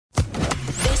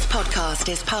podcast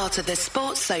is part of the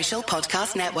Sports Social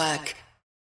Podcast Network.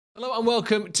 Hello and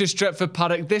welcome to Stretford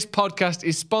Paddock. This podcast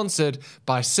is sponsored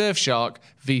by Surfshark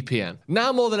VPN.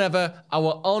 Now more than ever,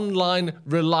 our online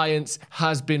reliance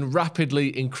has been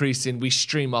rapidly increasing. We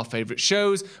stream our favourite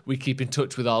shows, we keep in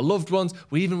touch with our loved ones,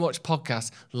 we even watch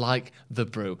podcasts like The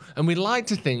Brew. And we like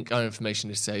to think our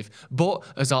information is safe, but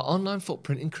as our online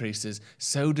footprint increases,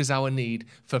 so does our need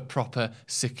for proper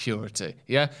security.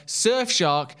 Yeah?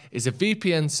 Surfshark is a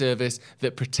VPN service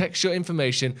that protects your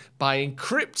information by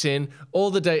encrypting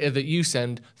all the data that you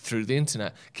send through the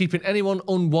internet, keeping anyone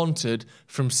unwanted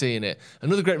from seeing it.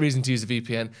 Another great reason to use a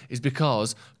VPN is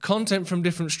because content from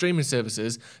different streaming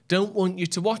services don't want you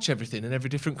to watch everything in every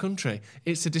different country.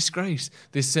 It's a disgrace.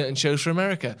 There's certain shows for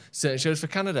America, certain shows for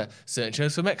Canada, certain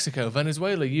shows for Mexico,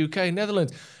 Venezuela, UK,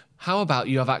 Netherlands. How about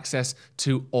you have access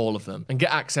to all of them and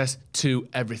get access to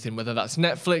everything, whether that's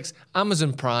Netflix,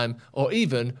 Amazon Prime, or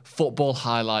even football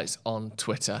highlights on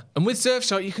Twitter. And with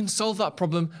Surfshark, you can solve that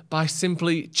problem by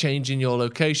simply changing your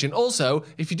location. Also,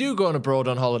 if you do go on abroad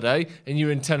on holiday and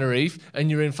you're in Tenerife and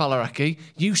you're in Faliraki,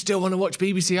 you still want to watch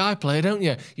BBC iPlayer, don't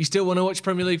you? You still want to watch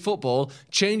Premier League football.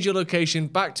 Change your location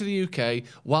back to the UK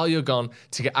while you're gone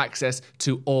to get access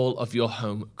to all of your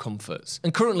home comforts.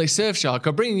 And currently, Surfshark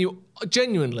are bringing you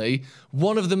genuinely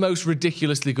one of the most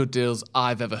ridiculously good deals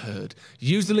I've ever heard.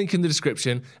 Use the link in the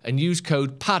description and use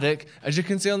code PADDOCK, as you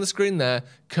can see on the screen there,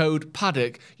 code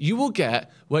PADDOCK. You will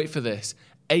get, wait for this,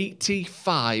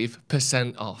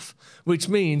 85% off, which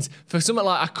means for something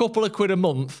like a couple of quid a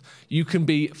month, you can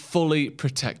be fully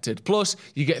protected. Plus,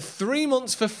 you get 3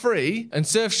 months for free, and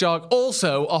Surfshark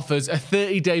also offers a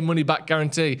 30-day money-back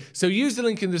guarantee. So use the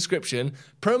link in the description,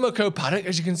 promo code PADDOCK,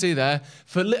 as you can see there,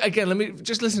 for, again, let me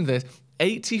just listen to this,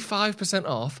 85%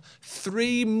 off,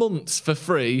 3 months for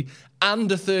free,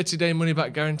 and a 30-day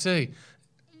money-back guarantee.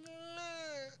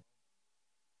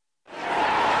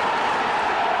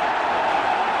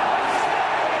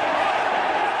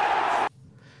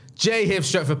 Jay here for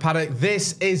Stretford Paddock.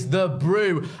 This is The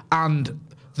Brew, and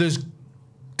there's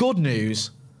good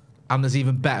news, and there's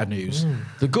even better news.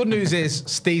 The good news is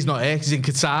Steve's not here, he's in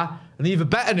Qatar, and the even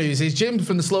better news is Jim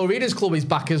from the Slow Readers Club is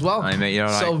back as well. Hi mate, you're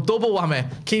all right. So double whammy,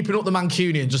 keeping up the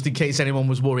Mancunian, just in case anyone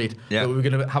was worried that we were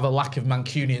going to have a lack of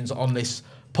Mancunians on this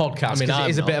podcast, because it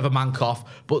is a bit of a man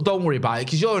cough, but don't worry about it,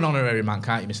 because you're an honorary man,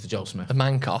 can't you, Mr. Joe Smith? A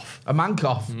man cough. A man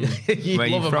cough. You Where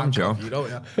love you a from, man Joe? cough, you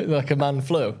don't you? Like a man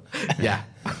flu. Yeah.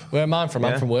 Where am I from?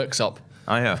 I'm from Worksop.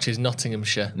 Oh, yeah. Which is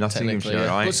Nottinghamshire. Nottinghamshire, technically,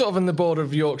 right. But sort of in the border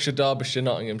of Yorkshire, Derbyshire,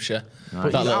 Nottinghamshire.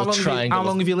 Right. That little triangle. How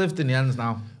long have you lived in the ends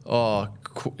now? Oh,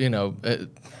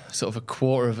 sort of a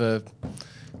quarter of a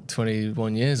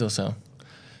 21 years or so.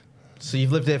 So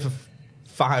you've lived here for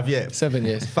 5 years? 7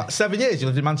 years. 7 years you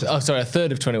lived in Manchester? Oh, sorry, a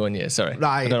third of 21 years, sorry.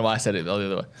 Right. I don't know why I said it the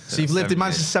other way. So you've lived in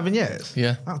Manchester 7 years?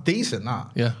 Yeah. That's decent, that.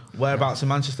 Yeah. Whereabouts in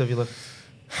Manchester have you lived?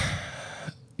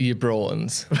 Your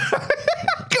Broughton's.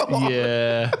 Come on.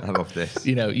 Yeah. I love this.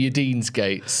 You know, your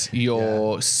Deansgates,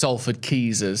 your Salford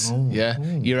Keysers,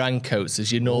 your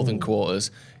Ancoats, your Northern Quarters,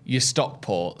 your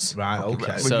Stockports. Right,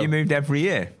 okay. Well, you moved every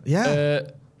year? Yeah.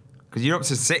 Because you're up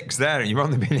to 6 there and you've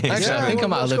only been here. Actually, I think I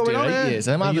might have lived here 8 years.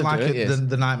 I might have lived here 8 years.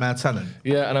 The nightmare tenant?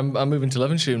 Yeah, and I'm moving to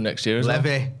Levenshulme next year as well.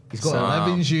 Levy. He's got a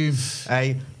Levenshulme.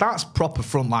 Hey, that's proper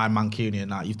frontline Mancunian,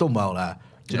 that. You've done well there.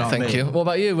 Do you know what I mean? Thank you. What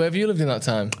about you? Where have you lived in that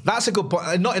time? That's a good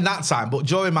point. Not in that time, but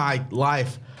during my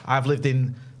life, I've lived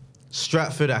in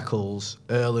Stretford, Eccles,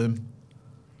 Earlham,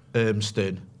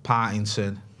 Urmston,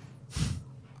 Partington.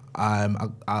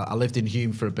 I lived in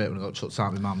Hume for a bit when I got chucked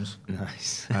out with mum's.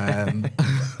 Nice.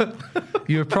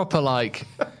 You're a proper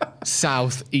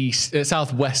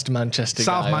southwest Manchester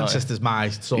South guy, Manchester's my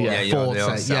sort of you're the old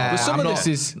forte. south. Yeah, But some of this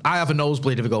is- I have a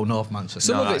nosebleed if I go North Manchester.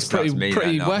 Some of it's that's me,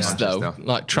 pretty not west though, Manchester.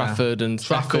 like Trafford and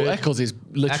Trafford. Eccles is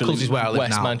literally Eccles is where I live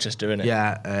West now. Manchester, isn't it?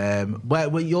 Yeah.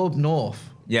 Where you're north?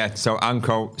 Yeah, so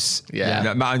Ancoats. Yeah.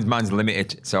 No, mine's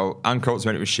limited. So Ancoats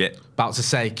when it was shit. About to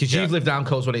say, because you've lived down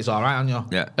coast when it's all right, haven't you?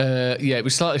 Yeah. Yeah, it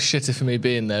was slightly shitter for me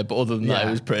being there, but other than that,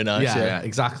 it was pretty nice. Yeah,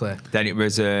 exactly. Then it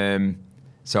was,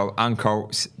 so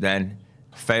Ancoats, then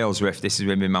Failsworth. This is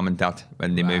with my mum and dad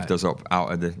when they moved us up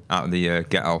out of the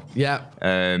ghetto. Yeah.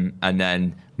 And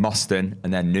then Moston,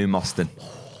 and then New Moston.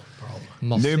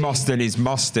 New Moston is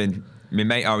Moston. My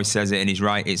mate always says it, and he's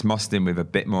right. It's Moston with a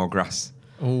bit more grass.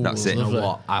 Ooh, That's it. You know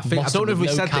what? I don't know if we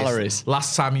said calories. this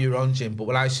last time you were on, Jim, but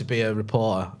when I used to be a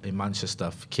reporter in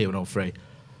Manchester for Q103,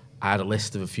 I had a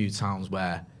list of a few towns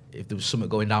where if there was something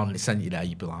going down and they sent you there,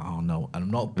 you'd be like, oh no. And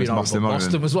I'm not being honest, but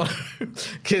Boston was one.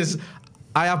 Because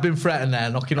I have been threatened there,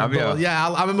 knocking on doors. Yeah,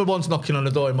 I remember once knocking on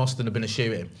the door in Boston, had been a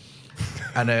shooting.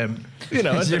 And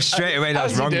just straight away,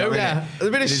 that's wrong. Though, yeah,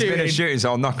 there's been a shooting,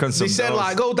 so I'll knock on some They said, doors.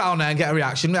 like, go down there and get a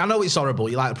reaction. I know it's horrible.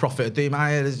 You like the prophet of doom.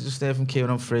 There's just there from Kieran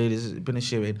Humphrey. There's been a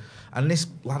shooting. And this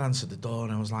lad answered the door,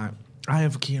 and I was like, I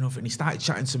am for Kieran Humphrey. And he started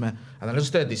chatting to me. And then I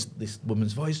just heard this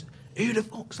woman's voice. Who the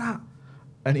fuck's that?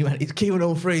 And he went, it's Kieran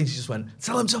Humphrey. And she just went,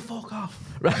 tell him to fuck off.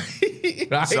 Right?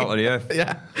 Salt of the earth.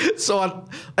 Yeah. So,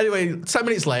 anyway, 10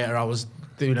 minutes later, I was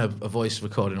doing a voice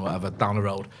recording or whatever down the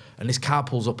road, and this car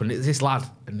pulls up, and it's this lad,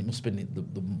 and it must have been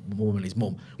the woman and his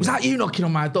mum. Was that you knocking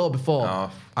on my door before?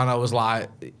 Oh. And I was like,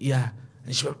 yeah.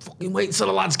 And she went, fucking wait till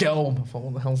the lads get home. I thought,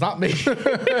 what the hell's that mean?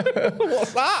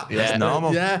 What's that? Yeah, it's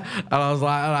normal. Yeah. And I was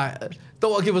like, all right,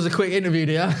 don't want to give us a quick interview,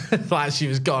 do you? Like, she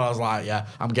was gone. I was like, yeah,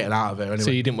 I'm getting out of here anyway.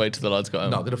 So you didn't wait till the lads got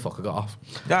home? No, the fuck I got off.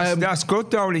 That's good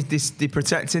though. They're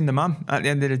protecting the man at the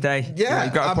end of the day. Yeah,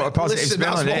 you've got to put a positive spin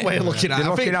on it. That's one way of looking at it.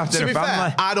 They're looking after to the be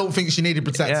family. fair, I don't think she needed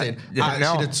protecting. Yeah,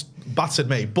 no. She'd have battered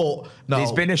me, but no.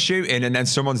 There's been a shooting and then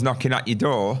someone's knocking at your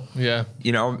door. Yeah.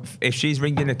 You know, if she's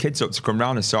ringing the kids up to come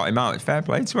round and sort him out, it's fair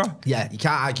play to her. Yeah, you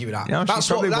can't argue with that. You know, that's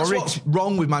she's probably worried. what's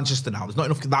wrong with Manchester now. There's not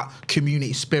enough of that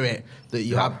community spirit that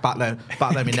you had back then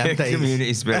in them days.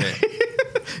 Community spirit.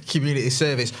 Community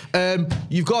service.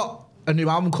 You've got a new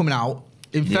album coming out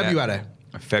in February.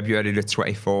 February the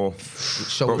 24th.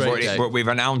 So But we've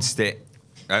announced it.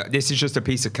 This is just a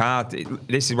piece of card.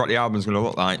 This is what the album's going to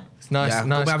look like. It's nice. Yeah,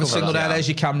 nice. we have a single there. There's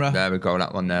your camera. There we go,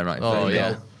 that one there, right. Oh, there you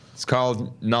yeah. go. It's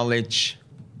called Knowledge,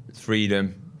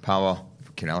 Freedom, Power.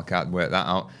 Fucking hell, I can't work that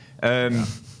out.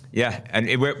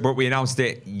 But we announced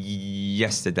it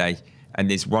yesterday,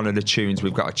 and it's one of the tunes.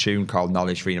 We've got a tune called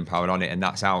Knowledge, Freedom, Power on it, and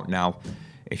that's out now.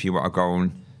 If you want to go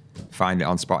and find it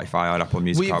on Spotify or Apple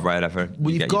Music or wherever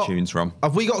you get your tunes from.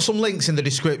 Have we got some links in the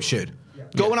description? Yeah.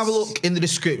 Go and have a look in the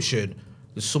description.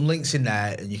 There's some links in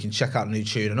there, and you can check out the new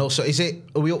tune. And also,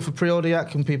 are we up for pre-order yet?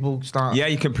 Can people start? Yeah,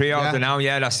 you can pre-order now.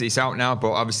 Yeah, it's out now.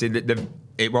 But obviously,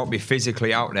 it won't be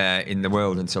physically out there in the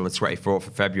world until the 24th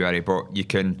of February. But you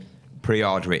can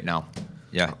pre-order it now.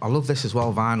 Yeah, I love this as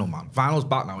well. Vinyl, man. Vinyl's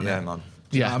back now. Yeah, man. man.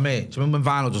 Do you know what I mean? Do you remember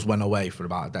when vinyl just went away for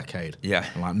about a decade? Yeah.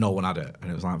 And like no one had it, and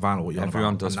it was like vinyl. What you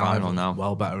Everyone does vinyl now.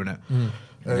 Well, better, innit?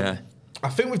 Yeah. I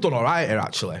think we've done all right here.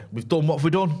 Actually, we've done what have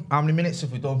we done? How many minutes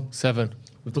have we done? 7.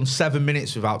 We've done 7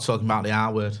 minutes without talking about the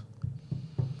R word,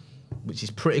 which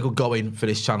is pretty good going for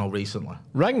this channel recently.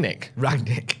 Rangnick.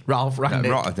 Ralph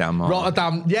Rangnick. Rotterdam.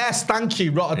 Rotterdam. Yes, thank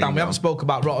you, Rotterdam. We haven't spoke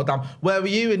about Rotterdam. Where were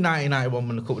you in 1991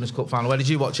 when the Cup Winners' Cup final? Where did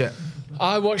you watch it?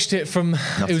 I watched it from.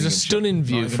 It was a stunning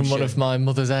view from one of my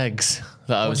mother's eggs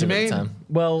that I was in at the time.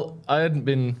 Well, I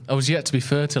was yet to be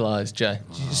fertilised, Jay.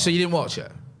 So you didn't watch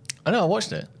it? I know, I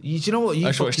watched it. Do you know what?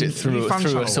 I watched it through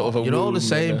a sort of a You're all the womb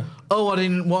same. and Oh, I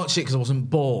didn't watch it because I wasn't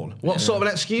born. What sort of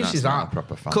an excuse That's is not that? a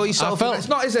proper fan. Call yourself. I felt- It's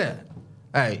not, is it?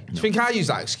 Hey, do you think I used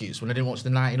that excuse when I didn't watch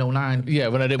the 1909? Yeah,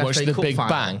 when I didn't watch FA the Cup Big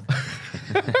final?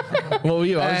 Bang. What were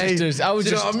you? I was do just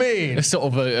you know what I mean? a sort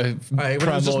of a Hey, when it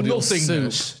was just primordial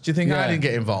nothingness. soup. Do you think I Yeah. didn't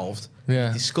get involved?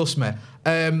 Yeah. Disgust me.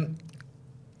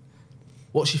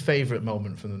 What's your favourite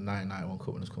moment from the 1991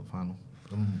 Cup Winners' Cup final?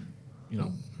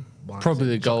 Why is Probably it?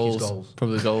 the goals. Chucky's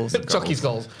Probably the goals. Chucky's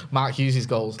goals. Mark Hughes'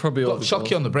 goals. Probably all got the Chucky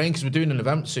goals. on the brain because we're doing an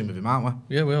event soon with him, aren't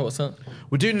we? Yeah, we are. What's that?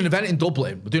 We're doing an event in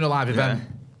Dublin. We're doing a live event.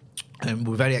 And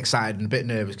we're very excited and a bit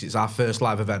nervous because it's our first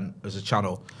live event as a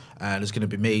channel. And there's going to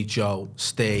be me, Joe,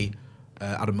 Steve,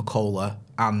 Adam McCullough,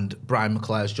 and Brian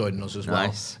McClare's joining us as well.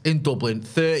 Nice. In Dublin,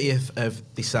 30th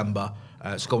of December.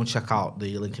 So go and check out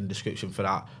the link in the description for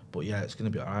that. But yeah, it's going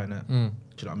to be all right, innit? Do you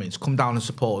know what I mean? So come down and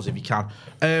support us if you can.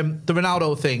 The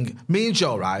Ronaldo thing, me and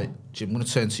Joe, right? Jim, I'm going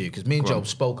to turn to you because me and Joe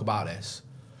spoke about this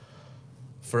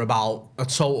for about a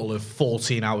total of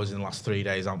 14 hours in the last 3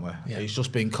 days, haven't we? Yeah. It's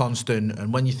just been constant.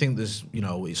 And when you think there's,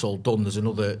 it's all done, there's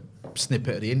another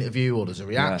snippet of the interview or there's a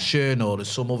reaction or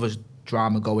there's some other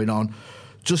drama going on.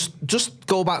 Just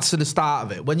go back to the start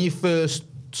of it. When you first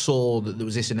saw that there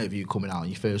was this interview coming out and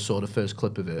you first saw the first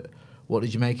clip of it, what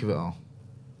did you make of it all?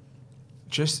 I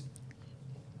just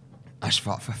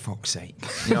thought, for fuck's sake.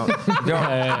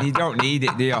 You don't need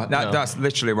it, do you? That's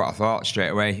literally what I thought straight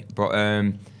away.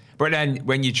 But then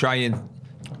when you try and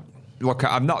look,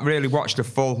 I've not really watched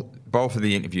both of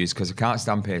the interviews because I can't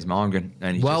stand Piers Morgan.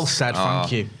 And Well said,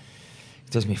 thank you.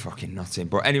 It does me fucking nothing.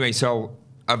 But anyway, so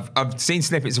I've seen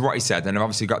snippets of what he said, and I've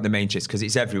obviously got the main gist because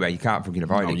it's everywhere. You can't fucking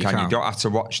avoid it, can you? You don't have to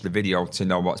watch the video to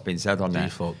know what's been said on there.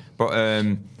 Default. But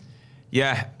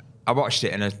yeah, I watched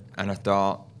it and I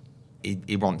thought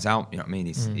he wants out. You know what I mean?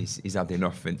 He's had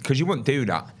enough, because you wouldn't do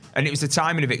that. And it was the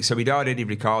timing of it. So he'd already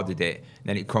recorded it, and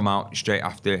then it come out straight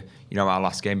after our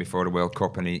last game before the World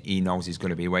Cup, and he knows he's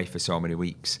going to be away for so many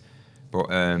weeks. But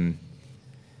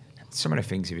some of the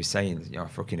things he was saying, I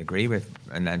fucking agree with.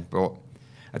 But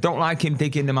I don't like him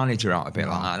digging the manager out a bit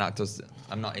like that.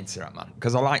 I'm not into that, man.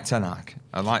 Because I like Ten Hag.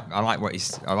 I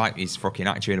like his fucking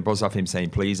attitude and a buzz off him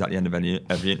saying please at the end of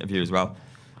every interview as well.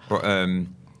 But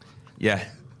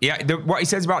what he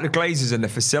says about the Glazers and the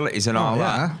facilities and all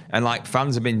that, and like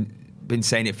fans have been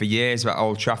saying it for years about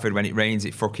Old Trafford, when it rains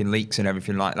it fucking leaks and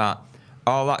everything like that.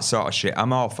 All that sort of shit.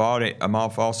 I'm all for it. I'm all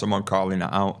for someone calling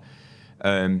that out.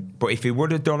 But if he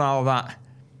would have done all that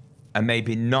and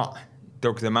maybe not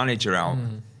dug the manager out,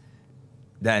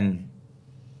 then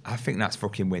I think that's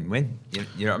fucking win-win.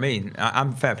 You know what I mean?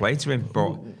 I'm fair play to him,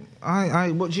 but...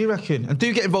 What do you reckon? And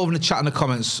do get involved in the chat in the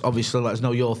comments. Obviously, let us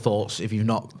know your thoughts if you've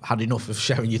not had enough of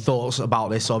sharing your thoughts about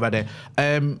this already.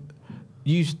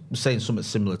 You were saying something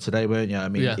similar today, weren't you? I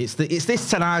mean, it's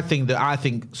this Ten Hag thing that I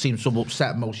think seems to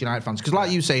upset most United fans. Because like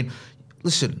you were saying,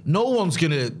 listen, no one's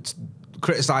going to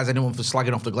criticise anyone for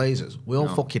slagging off the Glazers. We all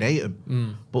fucking hate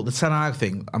them. But the Ten Hag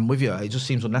thing, I'm with you, it just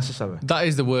seems unnecessary. That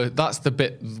is the word. That's the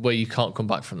bit where you can't come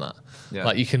back from that. Yeah.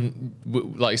 Like you can,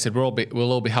 like you said,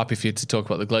 we'll all be happy for you to talk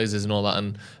about the Glazers and all that,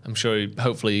 and I'm sure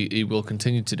hopefully he will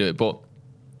continue to do it. But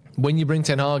when you bring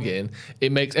Ten Hag in,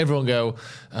 it makes everyone go,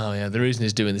 oh yeah, the reason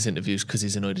he's doing this interview is because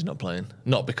he's annoyed he's not playing,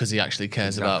 not because he actually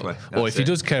cares about, or if he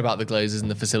does care about the Glazers and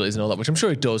the facilities and all that, which I'm sure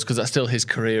he does, because that's still his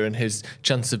career and his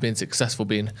chances of being successful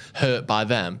being hurt by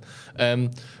them.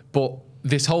 But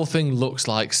this whole thing looks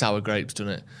like sour grapes,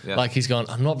 doesn't it? Yeah. Like he's gone,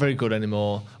 I'm not very good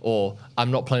anymore, or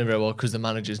I'm not playing very well because the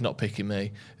manager's not picking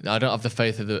me. I don't have the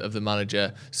faith of the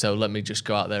manager, so let me just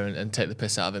go out there and take the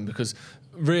piss out of him. Because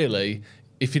really,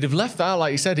 if you'd have left that out,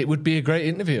 like you said, it would be a great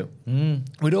interview.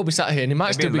 We'd all be sat here, and he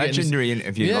might still be a legendary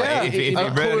interview. Yeah, like, if he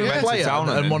really went to town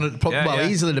and one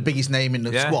of easily the biggest name in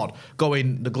the squad.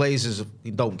 Going, the Glazers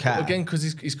don't care. But again, because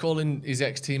he's calling his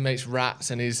ex-teammates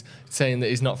rats, and he's saying that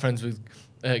he's not friends with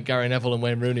Gary Neville and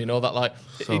Wayne Rooney and all that. Like,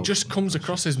 it just comes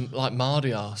across as like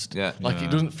Mardy-arsed. Yeah. Like, it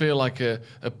doesn't feel like a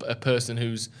person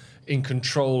who's in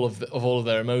control of all of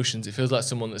their emotions. It feels like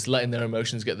someone that's letting their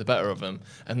emotions get the better of them,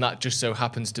 and that just so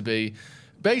happens to be.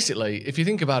 Basically, if you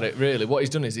think about it, really, what he's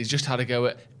done is he's just had a go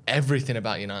at everything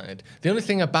about United. The only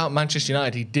thing about Manchester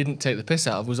United he didn't take the piss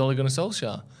out of was Ole Gunnar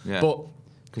Solskjaer. Yeah. But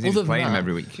because he's playing him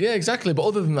every week. Yeah, exactly. But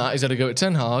other than that, he's had a go at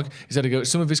Ten Hag. He's had a go at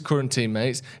some of his current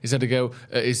teammates. He's had a go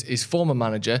at his former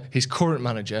manager, his current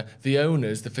manager, the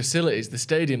owners, the facilities, the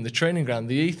stadium, the training ground,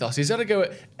 the ethos. He's had a go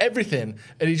at everything,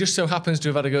 and he just so happens to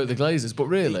have had a go at the Glazers. But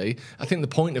really, I think the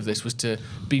point of this was to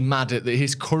be mad at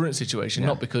his current situation,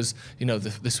 not because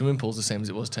the swimming pool's the same as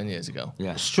it was 10 years ago.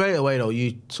 Yeah. Straight away, though,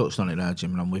 you touched on it there,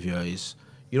 Jim, and I'm with you.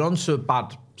 You're on to a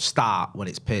bad start when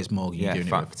it's Piers Morgan you're doing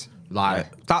it with.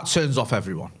 That turns off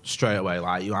everyone straight away.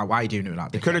 Like, why are you doing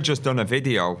that? He could have just done a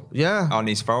video on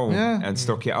his phone and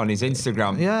stuck it on his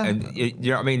Instagram. Yeah. And you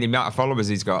know what I mean? The amount of followers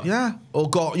he's got. Yeah. Or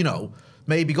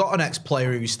maybe got an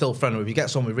ex-player who he's still friendly with. He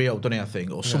gets on with Rio, doesn't he, I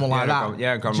think? Or someone like that.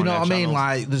 Do you know what I mean?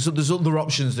 Like, there's other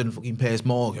options than fucking Piers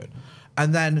Morgan.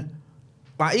 And then,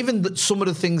 like, even some of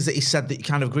the things that he said that you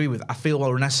kind of agree with, I feel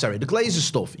were unnecessary. The Glazers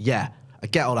stuff, I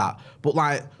get all that. But,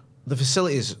 like, the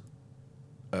facilities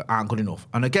aren't good enough.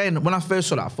 And again, when I first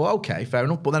saw that, I thought, okay, fair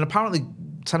enough. But then apparently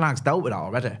Ten Hag's dealt with that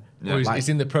already. Yeah. Well, he's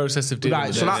in the process of doing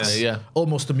it. So that's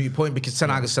almost a moot point, because Ten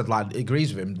Hag has said, like, he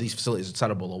agrees with him, these facilities are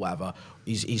terrible or whatever.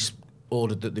 He's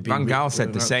ordered that they be... Van Gaal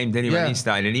said the same, didn't he, when he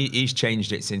started, and he's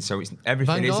changed it since, so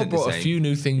everything isn't the same. Van Gaal brought a few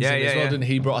new things in as well, didn't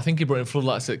he? I think he brought in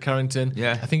floodlights at Carrington.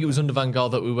 Yeah. I think it was under Van Gaal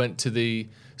that we went to the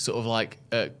sort of like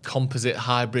composite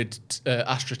hybrid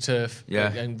AstroTurf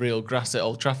and real grass at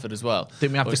Old Trafford as well.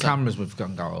 Didn't we have the cameras with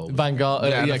Van Gaal? Van Gaal,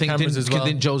 I think cameras as well.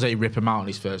 Didn't Jose rip him out on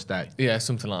his first day? Yeah,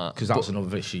 something like that. Because that was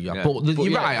another issue. Yeah. But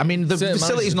you're right. I mean, the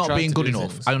facility's not being good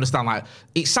enough. I understand. Like,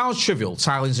 it sounds trivial,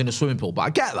 tilings in a swimming pool, but I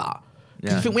get that.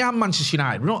 Yeah. You think we have Manchester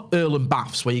United? We're not Earl and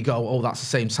Baths where you go, oh, that's the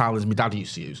same tile as my dad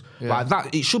used to use. Yeah. Like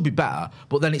that, it should be better.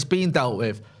 But then it's being dealt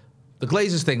with. The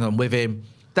Glazers thing and with him.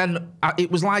 Then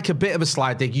it was like a bit of a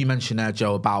slide dig you mentioned there,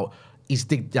 Joe, about he's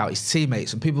digged out his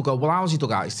teammates, and people go, well, how's he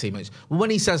dug out his teammates? Well, when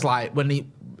he says, like, when he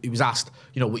was asked,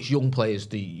 which young players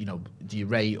do you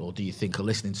rate, or do you think are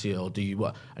listening to you, or do you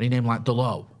what? And he named like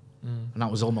Delo, and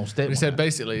that was almost it. He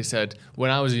said,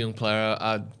 when I was a young player,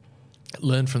 I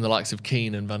learned from the likes of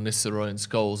Keane and Van Nistelrooy and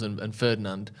Scholes and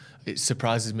Ferdinand. It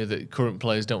surprises me that current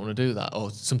players don't want to do that, or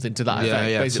something to that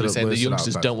effect. Basically saying the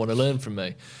youngsters don't want to learn from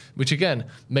me, which again,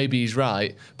 maybe he's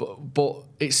right, but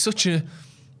it's such a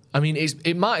I mean,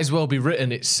 it might as well be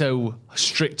written. It's so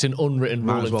strict and unwritten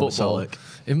rule in football.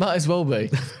 It might as well be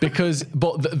because,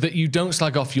 that you don't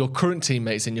slag off your current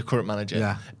teammates and your current manager.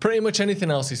 Yeah. Pretty much anything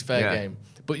else is fair game.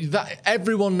 But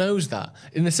everyone knows that.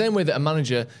 In the same way that a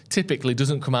manager typically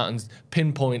doesn't come out and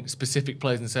pinpoint specific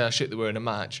players and say, "Oh shit, they were in a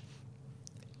match."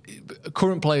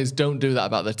 Current players don't do that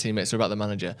about their teammates or about the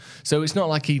manager. So it's not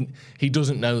like he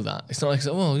doesn't know that. It's not like,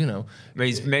 well, you know. But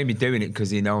he's maybe doing it because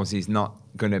he knows he's not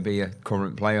going to be a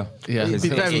current player. Yeah, He'd be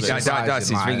very that's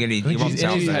his thing. And he wants in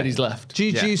out his there. head, he's left. Do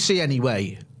you see any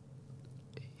way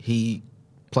he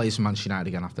plays for Manchester United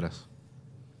again after this?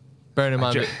 Bearing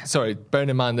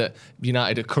in mind that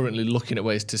United are currently looking at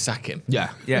ways to sack him. Yeah.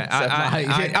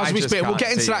 As we speak, we'll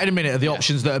get into that in a minute, of the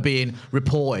options that are being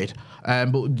reported.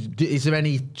 But is there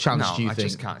any chance, do you think? I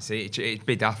just can't see it. It'd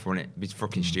be daft, wouldn't it? It'd be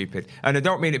fucking stupid. And I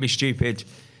don't mean it'd be stupid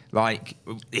like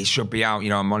it should be out,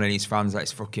 I'm one of these fans,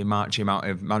 let's fucking march him out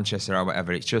of Manchester or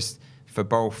whatever. It's just, for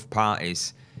both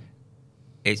parties,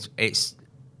 it's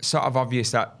sort of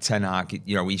obvious that Ten Hag,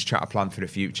 he's trying to plan for the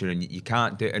future, and you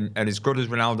can't do. And as good as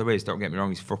Ronaldo is, don't get me wrong,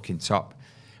 he's fucking top,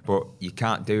 but you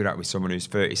can't do that with someone who's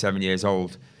 37 years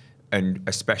old, and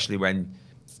especially when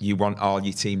you want all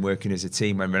your team working as a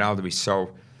team. When Ronaldo is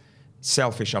so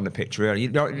selfish on the pitch, really,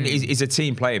 he's a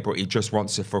team player, but he just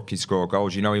wants to fucking score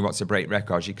goals. He wants to break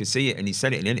records. You can see it, and he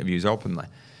said it in interviews openly.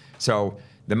 So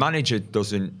the manager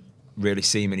doesn't really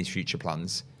see him in his future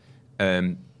plans.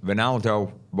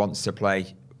 Ronaldo wants to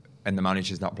play, and the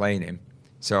manager's not playing him.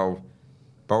 So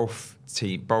both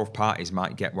parties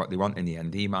might get what they want in the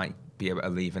end. He might be able to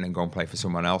leave and then go and play for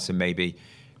someone else, and maybe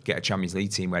get a Champions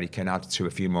League team where he can add to a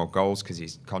few more goals because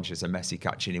he's conscious of Messi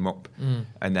catching him up.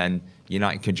 And then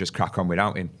United can just crack on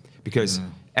without him. Because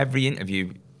every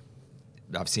interview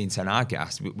I've seen Ten Hag get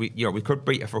asked, we could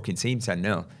beat a fucking team 10-0,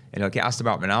 and he'll get asked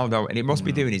about Ronaldo, and it must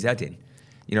be doing his head in.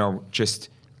 Just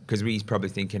because he's probably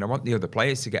thinking, I want the other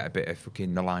players to get a bit of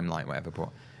fucking the limelight, whatever, but...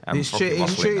 It's true.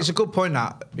 It's a good point,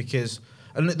 that, because...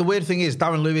 And the weird thing is,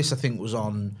 Darren Lewis, I think, was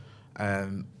on...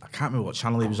 I can't remember what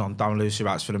channel he was on. Darren Lewis, who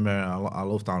writes for the Mirror. I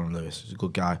love Darren Lewis. He's a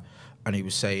good guy. And he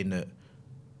was saying that,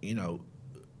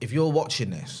 if you're watching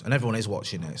this, and everyone is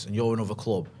watching this, and you're another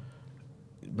club,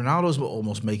 Ronaldo's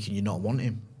almost making you not want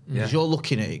him. Because you're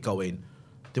looking at it going,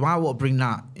 do I want to bring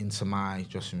that into my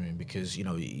dressing room? Because,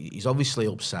 he's obviously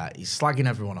upset. He's slagging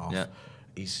everyone off. Yeah.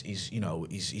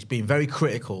 He's being very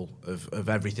critical of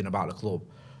everything about the club.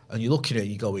 And you're looking at it,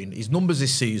 you're going, his numbers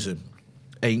this season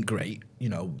ain't great.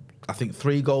 I think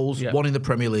 3 goals, 1 in the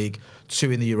Premier League,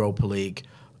 2 in the Europa League.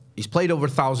 He's played over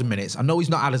 1,000 minutes. I know he's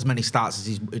not had as many starts as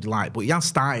he'd like, but he has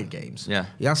started games. Yeah.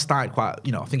 He has started quite,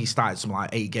 I think he started some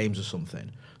 8 games or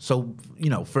something. So,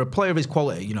 for a player of his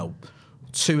quality,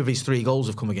 2 of his 3 goals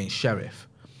have come against Sheriff.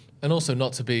 And also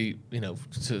not to be,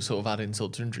 to sort of add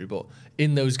insult to injury, but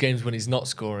in those games when he's not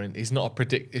scoring, he's not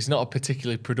a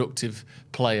particularly productive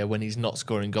player when he's not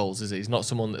scoring goals, is he? He's not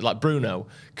someone that, like Bruno,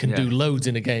 can do loads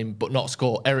in a game but not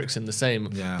score. Eriksen the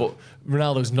same, but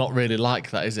Ronaldo's not really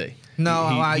like that, is he? No,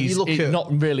 he's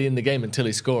not really in the game until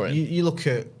he's scoring. You look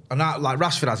at, and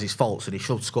Rashford has his faults and he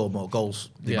should score more goals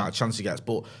the amount of chance he gets.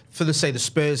 But for the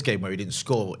Spurs game where he didn't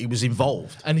score, he was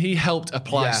involved. And he helped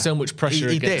apply so much pressure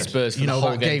against Spurs for the whole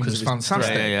that game was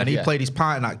fantastic. And he played his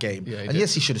part in that game. And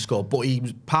yes, he should have scored, but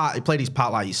he played his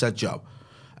part like you said, Joe.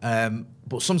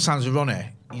 But sometimes with Ronnie,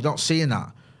 you're not seeing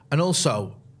that. And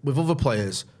also, with other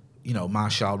players,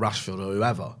 Martial, Rashford or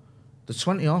whoever, they're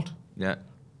 20-odd. Yeah.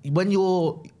 When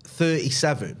you're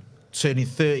 37... turning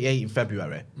 38 in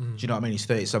February. Do you know what I mean? He's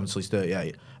 37 till he's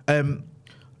 38.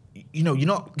 You're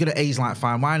not going to age like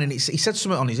fine wine. And he said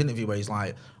something on his interview where he's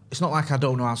like, it's not like I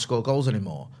don't know how to score goals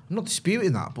anymore. I'm not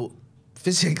disputing that, but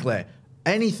physically,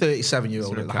 any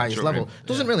 37-year-old at the highest level,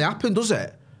 doesn't really happen, does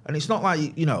it? And it's not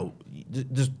like,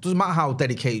 doesn't matter how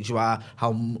dedicated you are,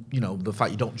 how, the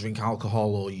fact you don't drink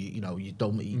alcohol or, you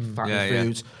don't eat fatty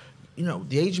foods.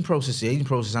 The aging process,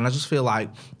 and I just feel like,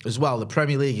 as well, the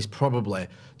Premier League is probably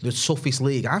the toughest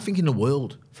league, I think, in the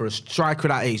world for a striker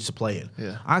that age to play in.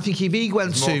 Yeah. I think if he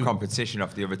went There's to... more competition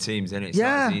off the other teams, isn't it? It's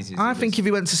yeah, not as easy as I think if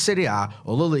he went to Serie A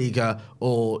or La Liga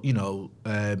or,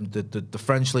 the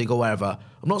French league or wherever,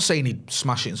 I'm not saying he'd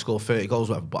smash it and score 30 goals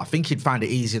or whatever, but I think he'd find it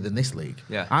easier than this league.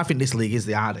 Yeah. I think this league is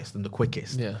the hardest and the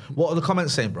quickest. Yeah. What are the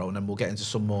comments saying, bro? And then we'll get into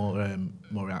some more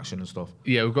reaction and stuff.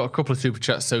 Yeah, we've got a couple of super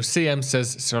chats. So CM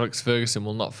says Sir Alex Ferguson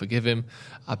will not forgive him.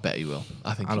 I bet he will.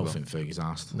 I don't think Fergie's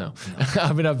asked. No.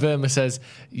 Abhinav Verma says,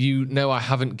 I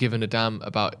haven't given a damn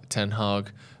about Ten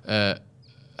Hag.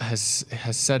 Has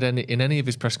said in any of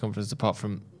his press conferences apart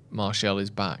from Martial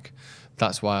is back.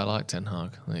 That's why I like Ten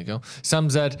Hag. There you go. Sam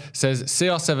Z says,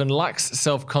 CR7 lacks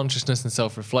self-consciousness and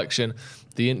self-reflection.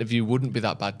 The interview wouldn't be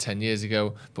that bad 10 years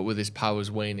ago, but with his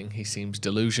powers waning, he seems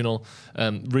delusional.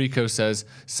 Rico says,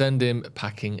 send him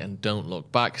packing and don't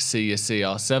look back. See you,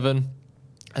 CR7.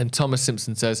 And Thomas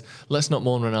Simpson says, let's not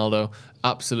mourn Ronaldo.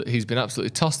 He's been absolutely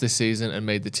tossed this season and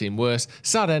made the team worse.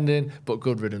 Sad ending, but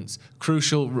good riddance.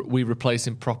 Crucial we replace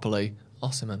him properly.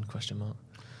 Osimhen, question mark.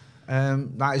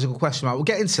 That is a good question, Mark. We'll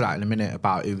get into that in a minute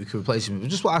about who we could replace him with. I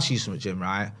just want to ask you something, Jim,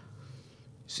 right?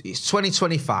 It's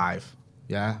 2025,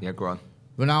 yeah? Yeah, go on.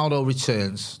 Ronaldo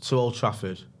returns to Old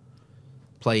Trafford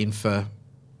playing for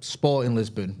Sporting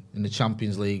Lisbon in the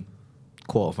Champions League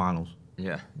quarterfinals.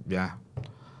 Yeah. Yeah.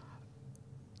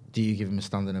 Do you give him a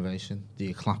standing ovation? Do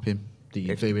you clap him? Do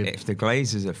you do him? If the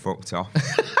Glazers are fucked off,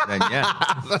 then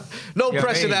yeah. No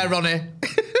pressure there, Ronnie.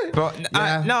 But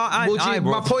yeah.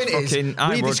 My point is,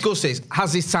 we discussed this.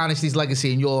 Has this tarnished his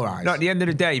legacy in your eyes? No, at the end of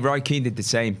the day, Roy Keane did the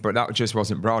same, but that just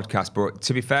wasn't broadcast. But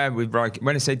to be fair with Roy,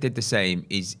 when I say did the same,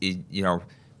 is you know,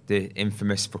 the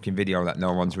infamous fucking video that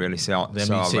no one's really saw. The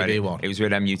MUTV one. It was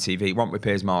with MUTV. It wasn't with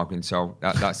Piers Morgan, so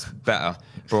that's better.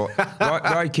 But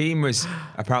Roy Keane was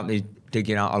apparently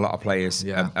digging out a lot of players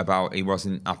about he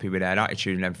wasn't happy with their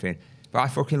attitude and everything. But I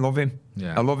fucking love him.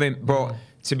 Yeah. I love him. But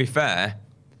to be fair,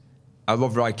 I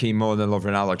love Roy Keane more than I love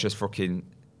Ronaldo. Just fucking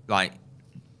like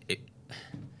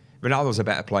Ronaldo's a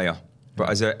better player, but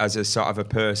as a sort of a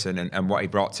person and what he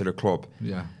brought to the club,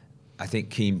 I think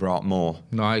Keane brought more.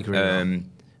 No, I agree.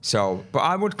 So, but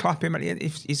I would clap him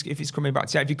if he's coming back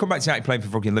to United. If he come back to United playing for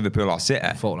fucking Liverpool or City,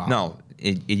 no,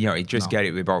 he'd just get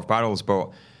it with both barrels.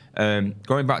 But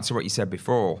going back to what you said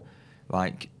before,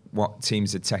 like what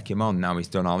teams would take him on now he's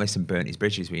done all this and burnt his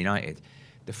bridges with United.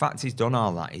 The fact he's done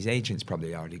all that, his agent's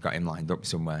probably already got him lined up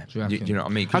somewhere. Do you know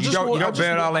what I mean? Because you don't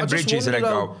burn all them bridges and then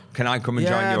go, can I come and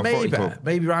join your footy club?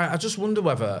 Maybe, right. I just wonder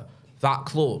whether that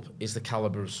club is the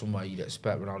calibre of somewhere you'd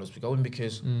expect Ronaldo to be going,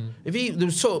 because if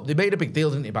they made a big deal,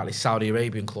 didn't they, about this Saudi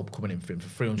Arabian club coming in for him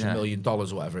for $300 million or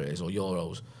whatever it is, or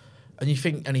euros, and you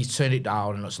think, and he's turned it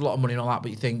down, and it's a lot of money and all that,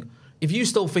 but you think, if you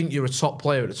still think you're a top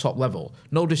player at the top level,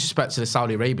 no disrespect to the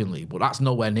Saudi Arabian league, but that's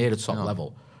nowhere near the top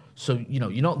level. So, you know,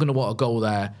 you're not going to want to go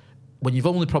there when you've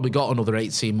only probably got another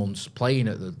 18 months playing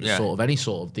at the sort of any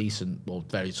sort of decent or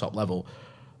very top level,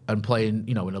 and playing,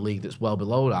 you know, in a league that's well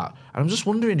below that. And I'm just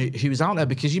wondering who was out there,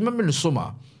 because you remember in the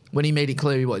summer when he made it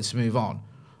clear he wanted to move on,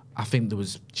 I think there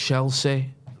was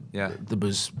Chelsea. Yeah. There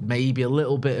was maybe a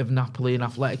little bit of Napoli and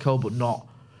Atletico, but not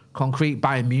concrete.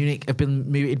 Bayern Munich have been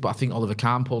muted, but I think Oliver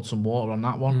Kahn poured some water on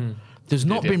that one. There's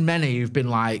not been many who've been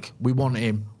like, we want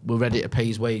him, we're ready to pay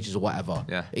his wages or whatever.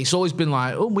 Yeah. It's always been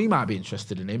like, oh, we might be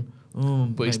interested in him.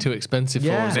 But he's too expensive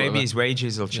for us. Maybe his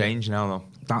wages will change now, though.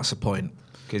 That's the point.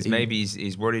 Because maybe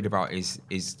he's worried about his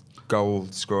goal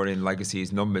scoring legacy,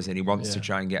 his numbers, and he wants to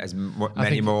try and get as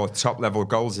many more top level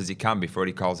goals as he can before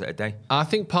he calls it a day. I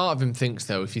think part of him thinks,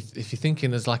 though, if you're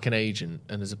thinking as like an agent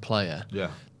and as a player,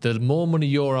 the more money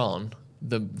you're on,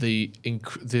 the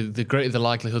greater the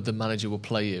likelihood the manager will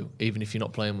play you, even if you're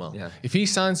not playing well. Yeah. If he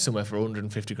signs somewhere for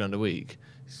 150 grand a week,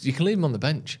 you can leave him on the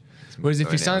bench. Whereas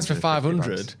if he signs for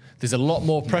 500, there's a lot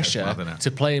more pressure to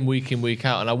play him week in, week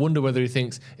out. And I wonder whether he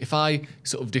thinks, if I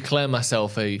sort of declare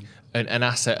myself an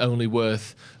asset only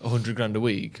worth 100 grand a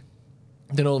week,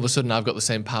 then all of a sudden I've got the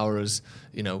same power as,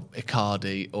 you know,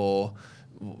 Icardi or,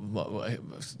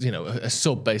 you know, a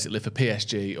sub basically for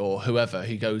PSG or whoever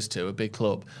he goes to, a big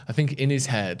club. I think in his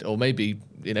head, or maybe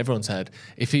in everyone's head,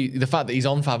 the fact that he's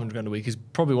on 500 grand a week is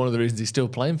probably one of the reasons he's still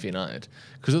playing for United.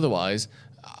 Because otherwise,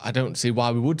 I don't see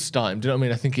why we would start him. Do you know what I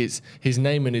mean? I think it's his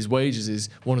name and his wages is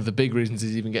one of the big reasons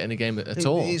he's even getting a game at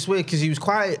all. It's weird because he was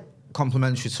quite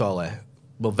complimentary to Ole.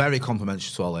 Well, very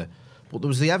complimentary to Ole. But there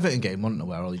was the Everton game, wasn't there,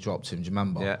 where Ole dropped him, do you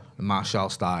remember? Yeah. And Martial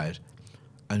started.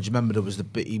 And do you remember there was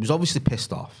he was obviously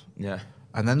pissed off. Yeah.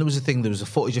 And then there was a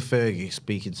footage of Fergie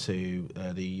speaking to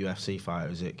the UFC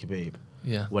fighter, is it Khabib?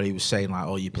 Yeah. Where he was saying like,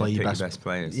 oh, you play your best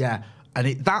players. Yeah.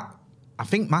 And I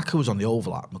think Maka was on the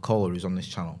overlap, McCullough, who's on this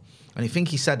channel. And I think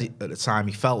he said it at the time,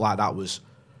 he felt like that was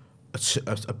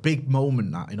a big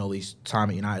moment that in all his time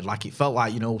at United. Like it felt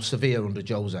like, you know, Sevilla under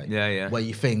Jose. Yeah. Where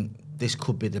you think this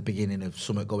could be the beginning of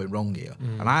something going wrong here.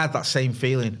 And I had that same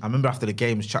feeling. I remember after the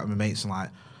game, I was chatting with my mates and like,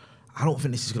 I don't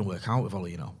think this is going to work out with Ole,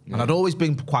 you know. Yeah. And I'd always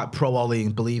been quite pro Ole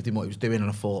and believed in what he was doing. And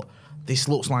I thought, this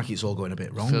looks like it's all going a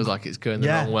bit wrong. Feels like it's going the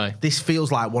wrong way. This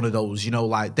feels like one of those, you know,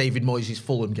 like David Moyes'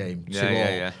 Fulham game.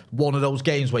 Yeah. One of those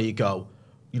games where you go,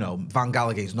 you know, Van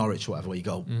Gaal against Norwich or whatever, where you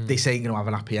go, this ain't going to have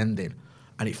an happy ending.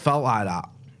 And it felt like that.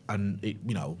 And, it,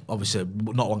 you know, obviously,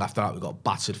 not long after that, we got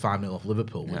battered 5-0 off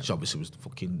Liverpool, which obviously was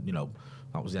fucking, you know,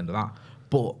 that was the end of that.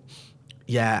 But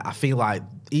yeah, I feel like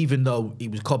even though he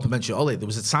was complimentary Ollie, there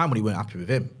was a time when he weren't happy with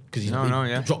him because he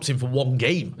dropped him for one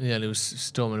game. Yeah, and he was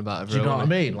storming about everyone. Do you know what I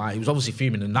mean? Like, he was obviously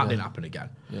fuming and that didn't happen again.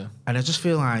 Yeah. And I just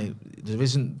feel like there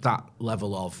isn't that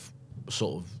level of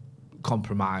sort of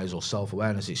compromise or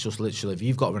self-awareness. It's just literally, if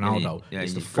you've got Ronaldo,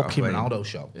 it's the fucking Ronaldo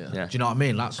show. Yeah. Do you know what I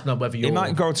mean? That's not whether you're... He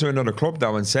might go to another club,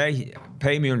 though, and say,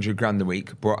 pay me $100,000 a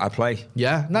week, but I play.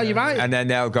 Yeah, no, you're right. And then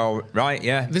they'll go, right,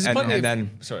 yeah. There's and then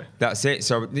sorry. That's it.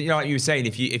 So, you know, like you were saying,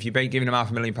 if you're giving him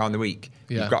 £500,000 a week,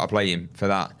 you've got to play him for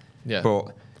that. Yeah.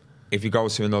 But if he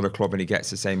goes to another club and he gets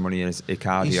the same money as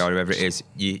Icardi or whoever it is,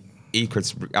 he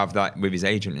could have that with his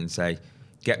agent and say,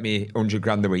 get me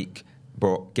 $100,000 a week,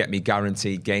 but get me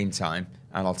guaranteed game time,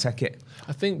 and I'll take it.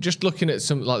 I think just looking at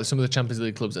some of the Champions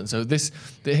League clubs, and so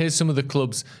here's some of the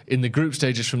clubs in the group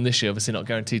stages from this year. Obviously, not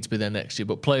guaranteed to be there next year,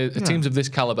 but teams of this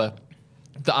caliber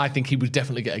that I think he would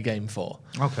definitely get a game for.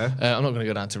 Okay. I'm not going to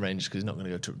go down to Rangers because he's not going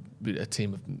to go to a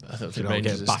team of. I don't think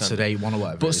Rangers get battered 8-1 or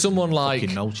whatever. But someone like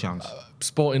no chance.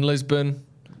 Sporting Lisbon,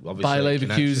 Bayer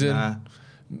Leverkusen.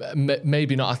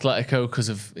 Maybe not Atletico because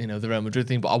of the Real Madrid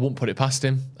thing, but I wouldn't put it past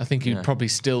him. I think he'd probably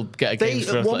still get a game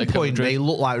for Atletico. At one point, Madrid. they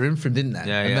looked like they were in for him, didn't they?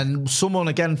 Yeah, and then someone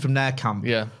again from their camp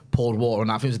poured water on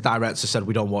that. I think it was the director said,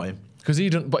 we don't want him. Because they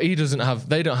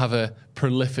don't have a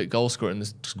prolific goal scorer in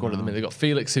the squad at the minute. They've got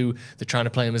Felix, who they're trying to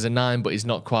play him as a 9, but he's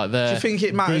not quite there. Do you think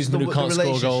it matters the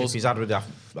relationship he's had with the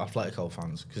Atletico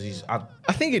fans? Because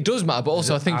I think it does matter, but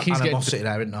also I think he's getting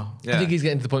there, isn't there? I think he's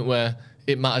getting to the point where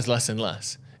it matters less and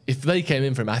less. If they came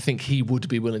in for him, I think he would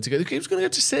be willing to go. He was going to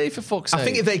go to City, for fuck's sake. I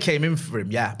think if they came in for him,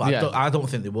 but I don't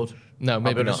think they would. No,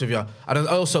 maybe not. I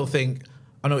also think,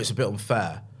 I know it's a bit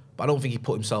unfair, but I don't think he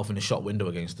put himself in the shop window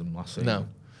against them last season.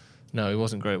 No, he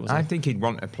wasn't great, was he? I think he'd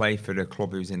want to play for the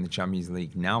club who's in the Champions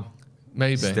League now.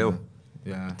 Maybe. Still.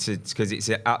 Yeah. Because it's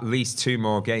at least 2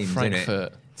 more games,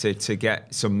 Frankfurt. isn't it? To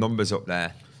get some numbers up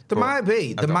there. There might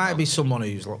be someone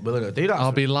who's willing to do that.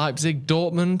 RB Leipzig,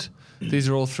 Dortmund. These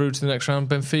are all through to the next round.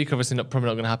 Benfica, obviously probably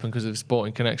not going to happen because of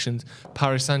sporting connections.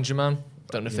 Paris Saint-Germain,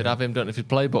 don't know if they'd have him, don't know if he'd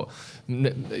play, but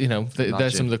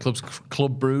there's some of the clubs.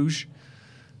 Club Bruges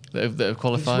that have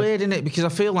qualified. It's weird, isn't it? Because I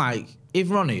feel like if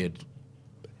Ronnie had,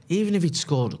 even if he'd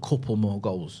scored a couple more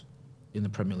goals in the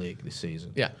Premier League this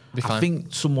season, be fine. I think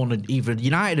someone would, either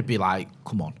United would be like,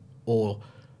 come on, or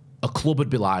a club would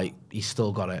be like, he's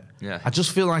still got it. Yeah. I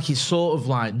just feel like he's sort of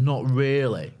like not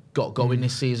really got going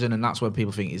this season, and that's when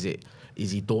people think,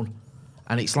 is he done?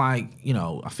 And it's like,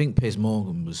 I think Piers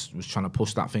Morgan was trying to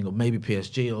push that thing of maybe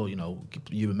PSG or,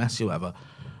 you and Messi or whatever.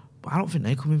 But I don't think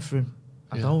they're coming for him.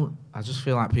 I just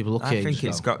feel like people look at it. I think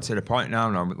it's got to the point now,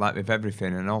 like with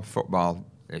everything and all football,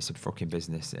 it's a fucking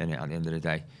business, isn't it, at the end of the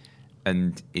day?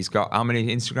 And he's got, how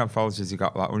many Instagram followers has he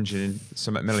got? Like 100 and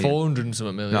something million? 400 and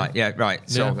something million. Right, yeah, right.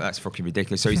 So that's fucking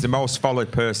ridiculous. So he's the most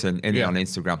followed person on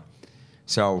Instagram.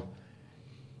 So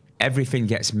everything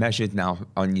gets measured now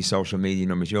on your social media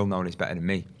numbers. You'll know this better than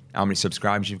me. How many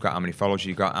subscribers you've got, how many followers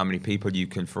you've got, how many people you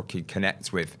can fucking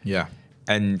connect with. Yeah.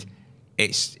 And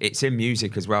it's in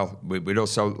music as well. We'd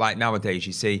also, like nowadays,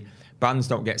 you see, bands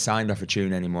don't get signed off a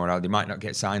tune anymore. Or they might not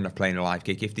get signed off playing a live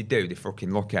gig. If they do, they're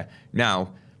fucking lucky.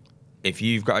 Now, if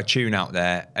you've got a tune out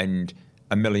there and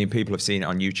 1 million people have seen it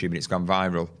on YouTube and it's gone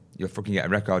viral, you'll fucking get a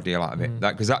record deal out of it.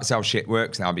 Because that's how shit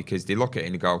works now, because they look at it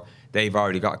and they go, they've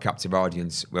already got a captive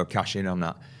audience, we'll cash in on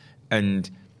that. And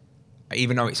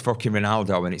even though it's fucking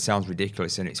Ronaldo and it sounds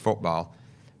ridiculous and it's football,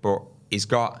 but he's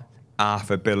got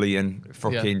 500 million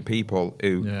fucking people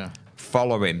who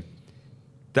follow him.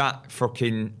 That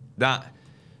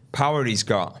power he's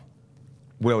got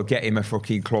will get him a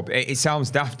fucking club. It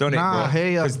sounds daft, doesn't it? I hear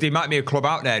you. Because there might be a club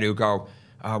out there who go,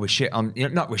 we're shit on,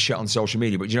 not we're shit on social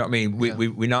media, but you know what I mean?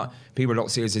 We're not, people don't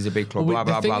see us as a big club, blah,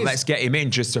 blah, blah. Let's get him in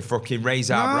just to fucking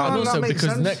raise our brand. And also,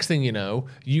 because next thing you know,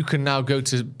 you can now go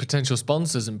to potential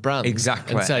sponsors and brands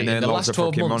and say, in the last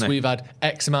 12 months, we've had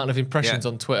X amount of impressions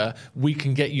on Twitter. We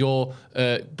can get your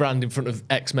brand in front of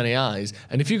X many eyes.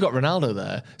 And if you've got Ronaldo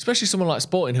there, especially someone like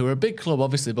Sporting, who are a big club,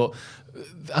 obviously, but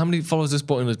how many followers has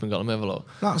Sporting Lisbon got? Let me have a look.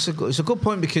 It's a good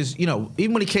point because,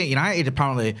 even when he came to United,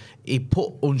 apparently, he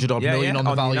put 100-odd million on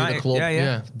the value of the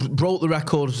club. Broke the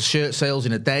record of shirt sales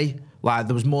in a day. Like,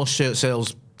 there was more shirt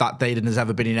sales that day than there's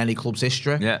ever been in any club's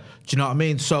history. Yeah. Do you know what I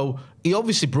mean? So, he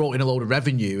obviously brought in a load of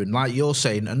revenue, and like you're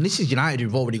saying, and this is United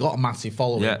who've already got a massive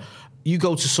following. Yeah. You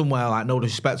go to somewhere like, no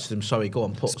disrespect to them, sorry, go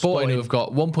and put Sporting who have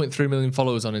got 1.3 million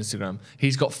followers on Instagram.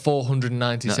 He's got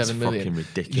 497 million. That's fucking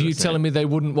ridiculous. You telling me they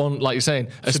wouldn't want, like you're saying,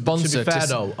 a sponsor? To be fair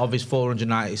though, of his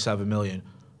 497 million,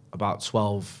 about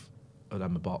 12 of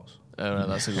them are bots. Oh, no,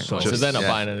 that's a good point. So they're not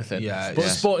buying anything. Yeah, but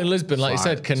Sporting Lisbon, like you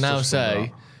said, can now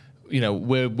say,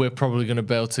 we're probably going to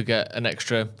be able to get an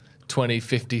extra 20,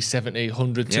 50, 70,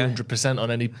 100, 200%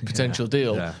 on any potential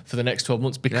deal for the next 12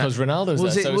 months because Ronaldo's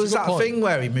was there. It, was that thing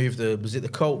where he moved was it the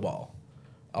Coke bottle?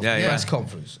 Of the press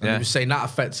conference, and he was saying that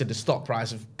affected the stock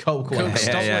price of Coke. Coke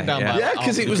stock went down by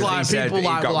because it was like people he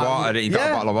got water, he got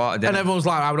a bottle of water, and everyone was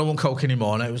like, I don't want Coke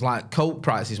anymore, and it was like Coke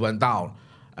prices went down,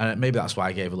 and maybe that's why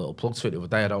I gave a little plug to it the other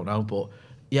day. I don't know, but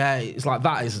yeah, it's like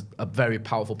that is a very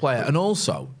powerful player, and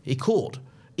also he could,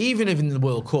 even if in the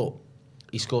World Cup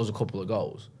he scores a couple of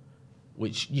goals,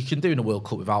 which you can do in a World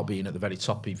Cup without being at the very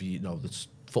top of the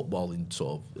footballing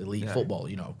sort of elite football,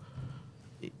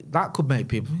 that could make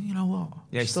people, you know what?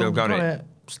 Yeah, he's still got it.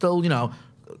 Still,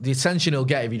 the attention he'll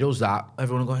get if he does that.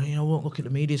 Everyone will go, you know what? Look at the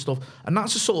media stuff, and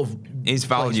that's a sort of his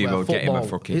value will get him a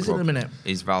fucking is club. In a minute.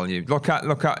 His value. Look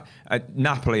at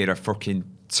Napoli are a fucking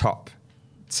top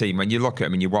team. When you look at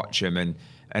them and you watch them and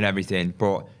everything,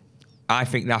 but I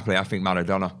think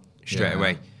Maradona straight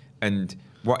away, and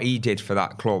what he did for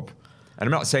that club. And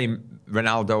I'm not saying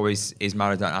Ronaldo is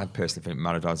Maradona. I personally think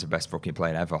Maradona's the best fucking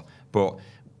player ever, but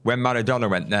when Maradona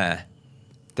went there,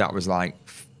 that was like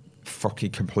fucking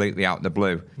completely out the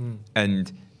blue.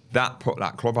 And that put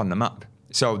that club on the map.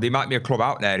 So there might be a club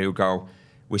out there who go,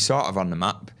 we're sort of on the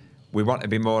map. We want to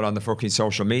be more on the fucking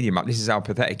social media map. This is how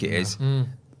pathetic it is.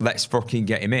 Let's fucking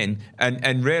get him in.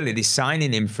 And really, they're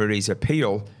signing him for his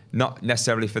appeal, not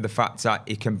necessarily for the fact that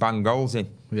he can bang goals in.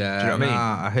 Yeah, do you know what I mean?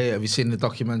 I hear. Have you seen the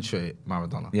documentary,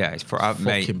 Maradona? Yeah, it's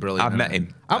fucking brilliant. I've met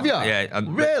him. Have you? Yeah.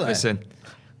 Really? Listen.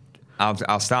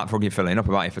 I'll start fucking filling up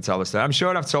about it if I tell the story. I'm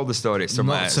sure I've told the story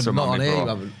somewhere. Not on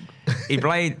here. He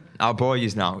played our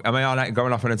boys now. Am I all right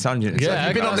going off on a tangent? Yeah,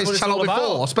 you've been on this channel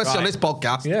before, especially on this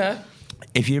podcast. Yeah.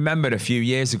 If you remember a few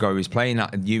years ago, he was playing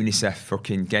that UNICEF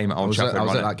fucking game at Old Trafford. I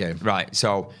was at that game. Right,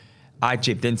 so I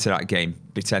jibbed into that game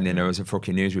pretending I was a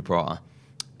fucking news reporter.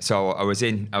 So I was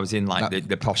in like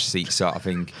the posh seat sort of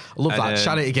thing. I love that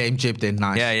charity game jibbed in.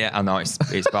 Nice. Yeah, I know it's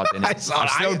bad. Isn't it?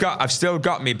 I've still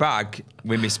got my bag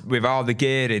with all the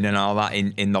gearing and all that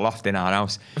in the loft in our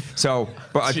house. So,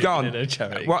 but I'd gone.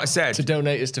 What I said to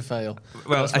donate is to fail.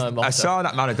 Well, I saw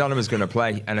that Maradona was going to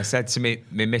play, and I said to my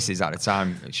missus at the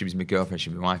time, she was my girlfriend,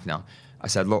 she's my wife now. I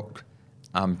said, look,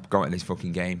 I'm going to this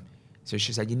fucking game. So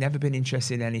she said, you've never been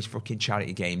interested in any fucking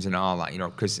charity games and all that,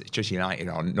 because it's just United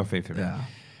or nothing for me. Yeah.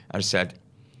 I said,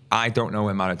 I don't know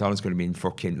when Maradona's going to be in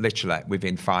fucking, literally,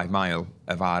 within 5 miles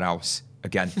of our house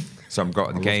again. So I'm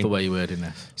going to the game. I love the way you wording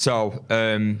this. So,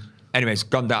 anyways,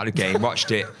 gone down to the game, watched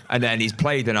it, and then he's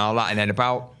played and all that, and then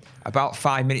about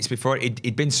 5 minutes before,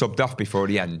 he'd been subbed off before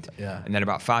the end. Yeah. And then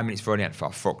about 5 minutes before the end, I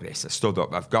thought, fuck this, I stood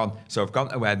up, I've gone to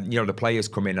where, the players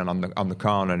come in and on the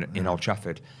corner in Old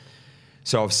Trafford.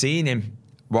 So I've seen him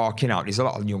walking out. There's a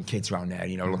lot of young kids around there,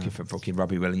 looking for fucking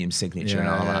Robbie Williams' signature and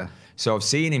all that. So I've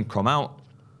seen him come out,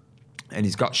 and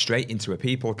he's got straight into a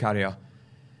people carrier.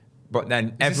 But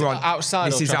then everyone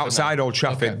outside. This is outside Old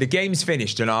Trafford. Okay. The game's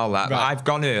finished and all that. Right. But I've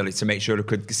gone early to make sure I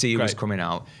could see who was coming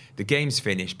out. The game's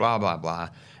finished. Blah blah blah.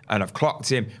 And I've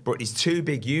clocked him. But there's 2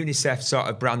 big UNICEF sort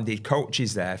of branded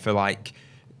coaches there for like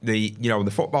the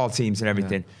the football teams and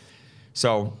everything. Yeah.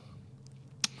 So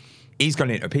he's gone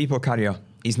into a people carrier.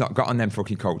 He's not got on them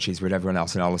fucking coaches with everyone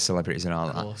else and all the celebrities and all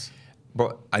that. Of course.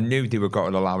 But I knew they would go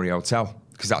to the Lowry Hotel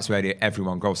because that's where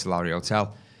everyone goes to the Lowry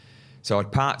Hotel. So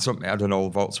I'd parked something. I had an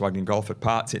old Volkswagen Golf. I'd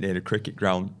parked it near the cricket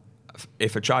ground.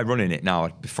 If I tried running it now,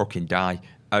 I'd fucking die.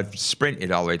 I'd sprinted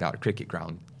all the way down the cricket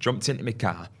ground, jumped into my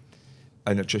car,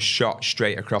 and I just shot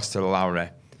straight across to the Lowry.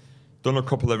 Done a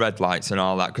couple of red lights and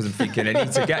all that because I'm thinking I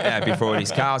need to get there before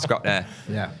these cars got there.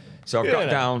 Yeah. So I've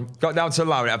got down to the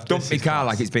Lowry. I've dumped my car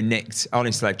like it's been nicked.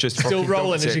 Honestly, just still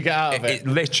rolling as you get out of it. It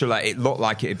literally, it looked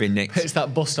like it had been nicked. It's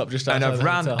that bus stop just outside and I've the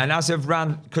ran, hotel. and as I've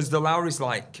ran, because the Lowry's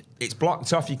like it's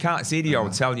blocked off. You can't see the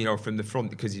hotel, from the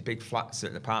front because there's big flats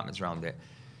and apartments around it.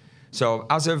 So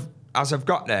as I've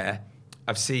got there,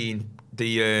 I've seen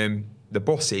the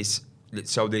buses.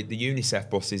 So the UNICEF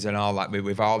buses and all that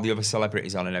with all the other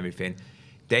celebrities on and everything.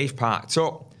 They've parked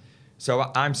up.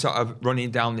 So I'm sort of running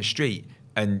down the street.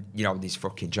 And, this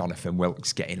fucking Jonathan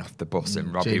Wilkes getting off the bus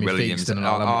and Robbie Jamie Williams and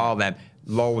all them.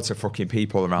 Loads of fucking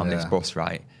people around this bus,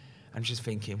 right? I'm just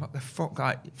thinking, what the fuck?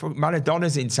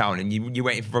 Maradona's in town and you're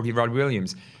waiting for fucking Robbie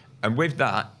Williams. And with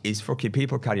that, his fucking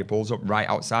people carrier pulls up right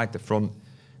outside the front.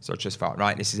 So I just thought,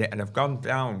 right, this is it. And I've gone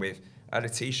down I had a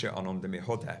T-shirt on under my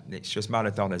hood there. And it's just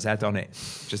Maradona's head on it.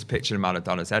 Just a picture of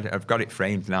Maradona's head. I've got it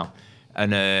framed now.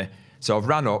 And so I've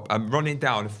ran up, I'm running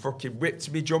down, and fucking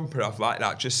whipped me jumper off like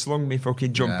that, just slung me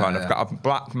fucking jumper on. I've got a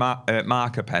black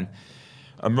marker pen.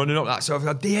 I'm running up that, so I've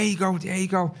got, Diego.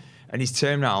 And he's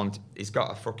turned around, he's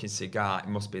got a fucking cigar, it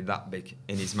must be that big,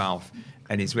 in his mouth.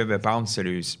 And he's with a bouncer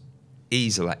who's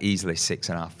easily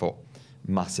 6.5 foot.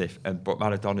 massive, but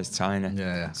Maradona's tiny.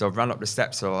 Yeah. So I ran up the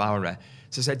steps of the Lowry.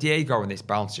 So I said, Diego, and this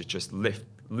bouncer just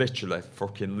literally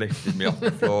fucking lifted me off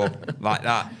the floor like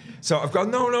that. So I've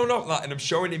gone, no, like, and I'm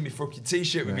showing him my fucking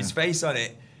T-shirt with his face on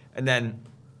it. And then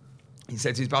he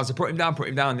said to his bouncer, put him down.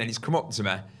 And then he's come up to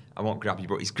me. I won't grab you,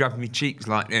 but he's grabbed me cheeks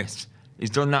like this. He's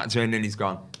done that to him, and then he's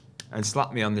gone and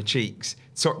slapped me on the cheeks.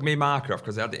 Took me marker off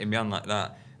because I had it in my hand like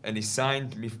that. And he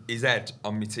signed his head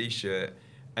on my T-shirt.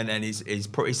 And then he's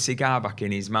put his cigar back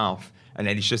in his mouth. And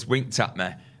then he's just winked at me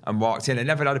and walked in. I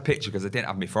never had a picture because I didn't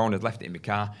have my phone. I'd left it in my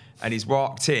car. And he's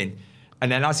walked in.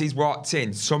 And then as he's walked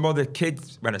in, some other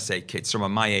kids, when I say kids, some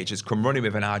of my age, has come running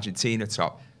with an Argentina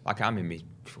top. Like I'm in my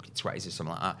fucking 20s or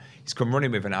something like that. He's come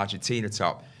running with an Argentina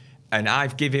top. And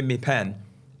I've given me pen.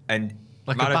 And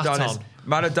like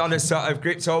Maradona sort of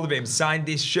gripped hold of him, signed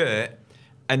his shirt.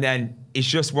 And then he's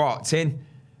just walked in.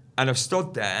 And I've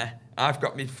stood there. I've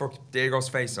got me fucking Diego's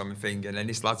face on my finger. And then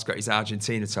this lad's got his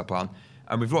Argentina top on.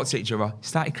 And we've looked at each other,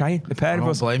 started crying, the pair of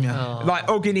us. I don't blame you. Like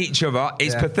hugging each other.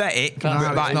 It's pathetic.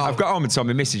 Like, I've got home and told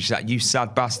my missus, she's like, you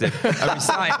sad bastard.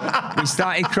 And we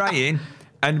started crying,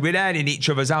 and we're there in each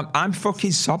other's arms. I'm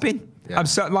fucking sobbing. Yeah. I'm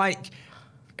so like,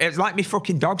 it's like my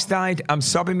fucking dogs died. I'm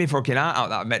sobbing my fucking heart out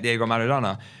that I met Diego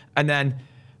Maradona. And then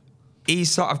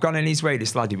he's sort of gone in his way,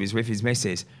 this lad, he was with his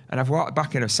missus. And I've walked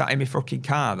back and I've sat in my fucking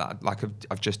car that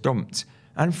I've just dumped.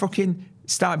 And fucking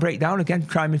start break down again,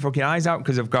 crying my fucking eyes out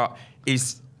because I've got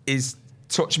he's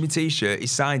touched my T-shirt,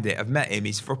 he's signed it, I've met him,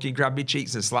 he's fucking grabbed my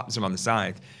cheeks and slapped him on the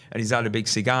side, and he's had a big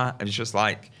cigar, and it's just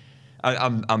like,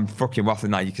 I'm fucking waffling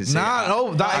now, you can see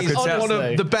No, that is one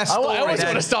of the best stories I always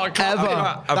want to start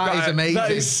ever. That is amazing.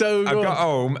 That is so good. I've got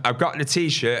home, I've got the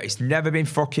T-shirt, it's never been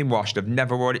fucking washed, I've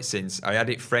never worn it since. I had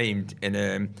it framed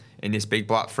in this big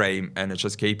black frame, and I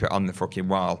just keep it on the fucking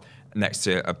wall. Next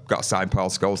to, I've got a signed Paul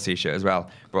Scholes T-shirt as well.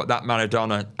 But that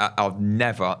Maradona, I'll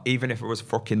never, even if it was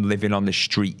fucking living on the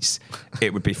streets,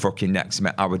 it would be fucking next to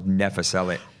me. I would never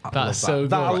sell it. That's so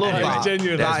good. I love that.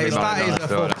 Genuinely. That is a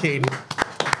fucking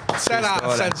 10 out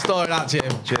of 10 story, that,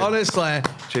 Jim. Honestly.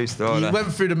 True story. You went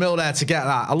through the mill there to get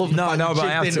that. I love the fact you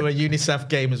chipped into a UNICEF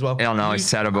game as well. Oh, no, it's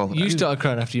terrible. You started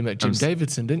crying after you met Jim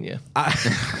Davidson, didn't you? The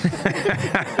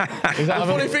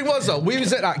funny thing was, though, we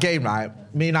was at that game, right?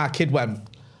 Me and our kid went.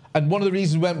 And one of the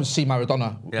reasons we went was to see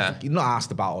Maradona. Yeah. You're not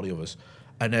asked about all the others.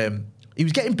 And he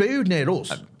was getting booed near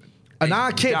us. And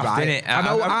our kid, daft, right? innit?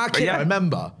 Our kid, yeah. I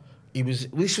remember,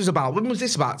 this was about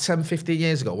 10, 15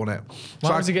 years ago, wasn't it?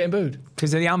 Why was he getting booed?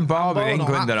 Because of the handball with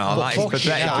England and all that. It's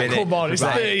pathetic, innit? Come on, it's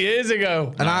 30 years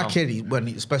ago. And our kid,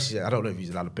 especially, I don't know if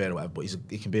he's had a beer or whatever, but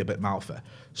he can be a bit mouthy.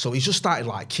 So he's just started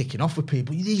like kicking off with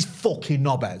people. These fucking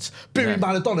knobheads. Booing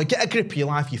Maradona, get a grip of your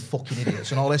life, you fucking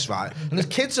idiots, and all this, right? And there's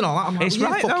kids and all that. I'm like, it's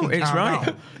right, though. It's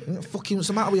right. Fucking, what's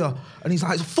the matter with you? And he's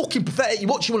like, it's fucking pathetic. You're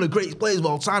watching one of the greatest players of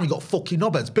all time. You got fucking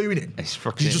knobheads booing him. It's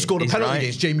fucking. You just scored a penalty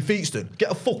against Jamie Theakston.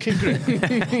 Get a fucking grip.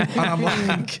 And I'm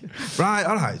like, right,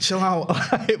 all right, chill out.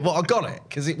 But I got it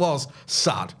because it was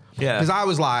sad. Yeah. Because I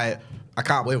was like, I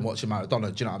can't wait watching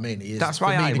Maradona. Do you know what I mean? He is, That's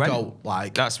why I went. Goat,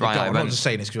 like, that's why I I'm went. not just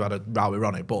saying this because we had a row with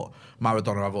Ronnie, but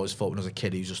Maradona, I've always thought when I was a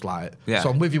kid, he was just like. Yeah. So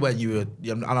I'm with you where you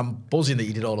were, and I'm buzzing that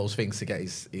you did all those things to get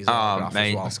his autograph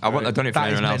mate, as I well. wouldn't have done it for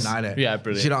That is anyone else. midnight, innit? Yeah,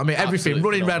 brilliant. Do you know what I mean? Everything, Absolutely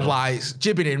running red phenomenal. lights,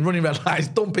 jibbing in, running red lights,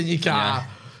 dumping your car. Yeah.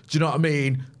 Do you know what I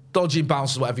mean? Dodging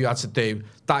bounces, whatever you had to do.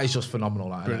 That is just phenomenal.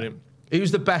 Like, Brilliant.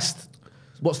 Who's the best?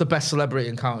 What's the best celebrity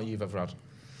encounter you've ever had?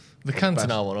 The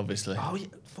Cantona one, obviously. Oh, yeah,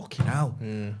 fucking hell.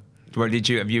 Well,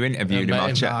 have you interviewed him?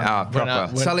 met him,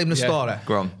 Proper. Tell him the story.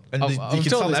 Go on. And I've you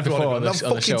can told tell this everyone. before on the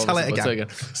fucking show. tell it I'll again.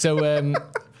 So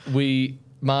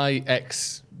my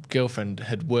ex-girlfriend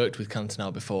had worked with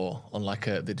Cantona before on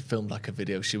they'd filmed like a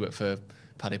video. She worked for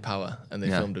Paddy Power and they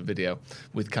filmed a video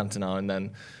with Cantona, and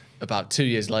then about 2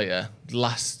 years later,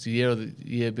 last year or the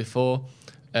year before,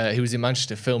 he was in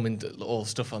Manchester filming all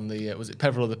stuff on the was it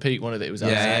Peveril of the Peak, one of it was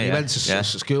outside. Yeah, he went to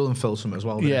school and filmed something as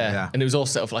well. Didn't he? Yeah, and it was all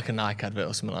set up like a Nike advert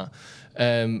or something like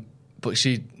that. But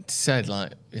she said,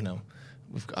 like, you know,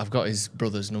 I've got his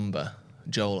brother's number,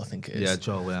 Joel, I think it is. Yeah,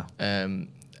 Joel. Yeah.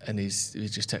 And he's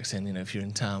just texting, you know, if you're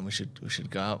in town, we should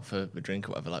go out for a drink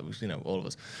or whatever, like, you know, all of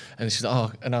us. And she's like,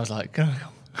 oh, and I was like, can I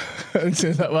come? And she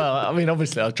was like, well, I mean,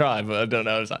 obviously I'll try, but I don't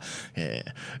know. I was like, yeah.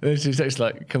 And then she texted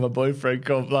like, can my boyfriend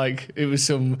come? Like, it was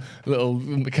some little,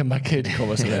 can my kid come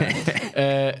or something?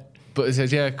 But it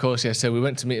says, yeah, of course, yeah. So we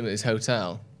went to meet him at his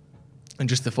hotel, and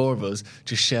just the four of us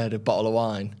just shared a bottle of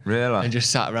wine. Really? And just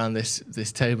sat around this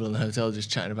table in the hotel,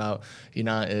 just chatting about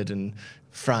United and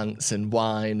France and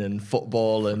wine and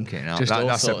football and just all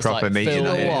that's sorts. A proper like, meeting.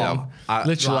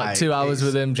 literally like 2 hours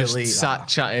with him, just sat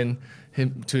chatting.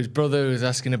 him to his brother, who was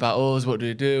asking about us, what do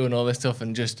we do, and all this stuff,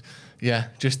 and just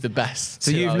the best.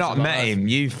 So you've not met him?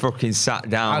 You fucking sat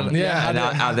down and had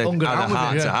a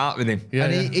heart to heart with him. Yeah,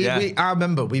 and I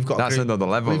remember we've got that's another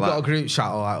level. We've got a group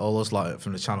chat like all us like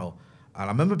from the channel, and I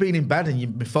remember being in bed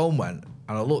and my phone went,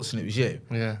 and I looked and it was you.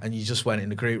 Yeah. And you just went in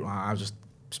the group. Like, I just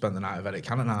spent the night with Eric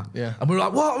Cantona. Yeah. And we were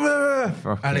like, what?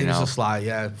 And it was hell. just like,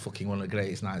 fucking one of the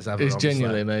greatest nights ever. It's obviously.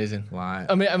 genuinely amazing.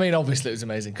 Like, I mean, obviously it was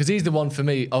amazing because he's the one for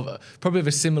me of probably of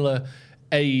a similar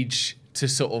age to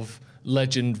sort of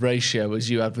legend ratio as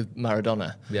you had with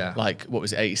Maradona. Yeah. Like, what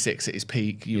was it, 86 at his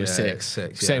peak? You were 6.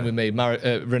 6, Same yeah. with me.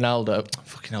 Ronaldo,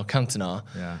 fucking hell, Cantona.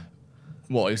 Yeah.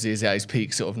 What was he at his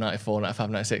peak, sort of 94, 95,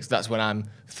 96? That's when I'm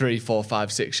 3, 4,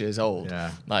 5, 6 years old.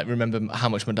 Yeah. Like, remember how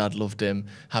much my dad loved him,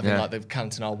 having like the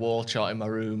Cantona wall chart in my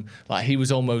room. Like, he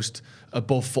was almost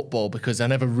above football because I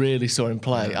never really saw him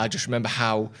play. I just remember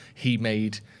how he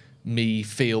made me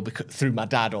feel through my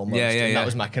dad almost. And that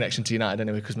was my connection to United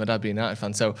anyway, because my dad being a United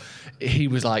fan. So he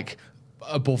was like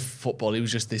above football. He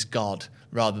was just this god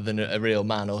rather than a real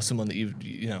man or someone that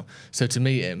you know. So to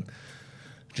meet him,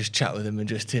 just chat with him and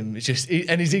just him.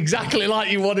 And he's exactly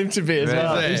like you want him to be as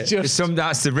well. He's just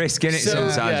that's the risk, innit?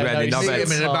 Sometimes when you see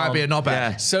him and it might be a knobhead.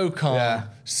 Yeah. so calm,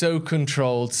 so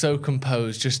controlled, so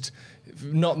composed. Just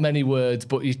not many words,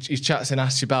 but he chats and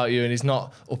asks you about you, and he's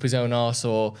not up his own arse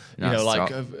or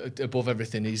above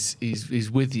everything.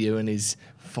 He's with you, and he's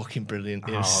fucking brilliant.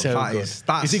 He's so good.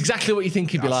 He's exactly what you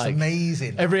think he'd be like.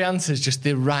 Amazing. Every answer is just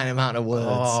the right amount of words.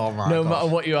 Oh my no God. matter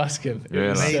what you ask him.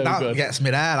 Really? It's so that good. gets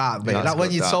me there, that mate. That when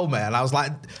good, you that. told me, and I was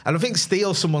like, and I think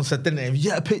Steele, someone said, didn't he? You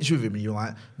get a picture of him, and you're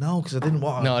like, no, because I didn't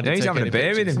want. No, I didn't He's take having any a beer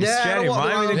with pictures. him. Yeah, Sharing what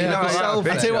wine with him. the You hell? know, Yeah, yeah, I'll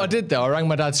I tell you what I did though. I rang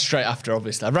my dad straight after.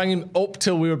 Obviously, I rang him up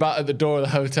till we were about at the door of the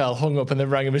hotel, hung up, and then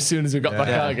rang him as soon as we got back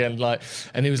out again. Like,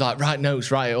 and he was like, "Write notes,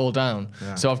 write it all down."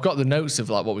 Yeah. So I've got the notes of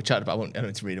like what we chatted about. I don't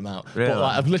need to read them out, Really? but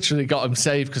like I've literally got them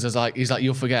saved because I was like, he's like,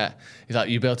 "You'll forget." He's like,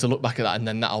 "You'll be able to look back at that, and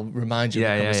then that'll remind you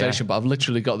of the conversation." But I've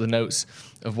literally got the notes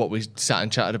of what we sat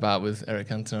and chatted about with Eric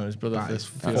Cantona and his brother. That is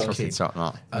That's fucking top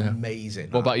notch. amazing.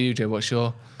 What about you, Jay? What's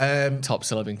your top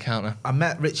celeb encounter? I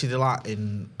met Richie Delatte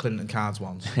in Clinton Cards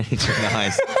once.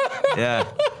 Nice. Yeah.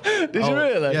 Did you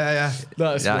really? Yeah.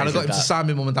 That's Yeah, And I wicked, got him to that. sign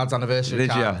my mum and dad's anniversary Did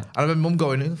card. you? And I remember mum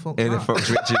going, who the fuck's Who the that? fuck's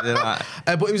Richard did that?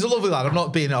 But he was a lovely lad. I'm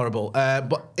not being horrible.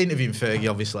 But interviewing Fergie,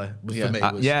 obviously, for me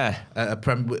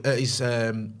was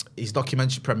his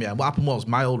documentary premiere. And what happened was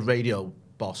my old radio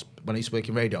boss, when I used to work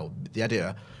in radio, the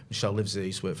editor, Michelle Lives, who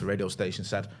used to work for a radio station,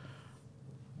 said,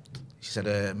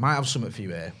 might have something for you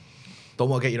here. Don't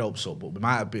want to get your hopes up, but we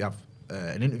might have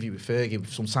an interview with Fergie,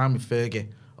 some time with Fergie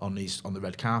on the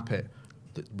red carpet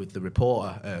with the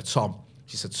reporter, Tom.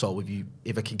 She said, so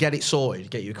if I can get it sorted,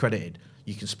 get you accredited,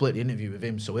 you can split the interview with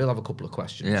him. So he'll have a couple of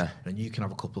questions, and you can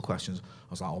have a couple of questions. I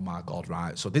was like, oh my God,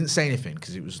 right. So I didn't say anything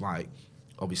because it was like,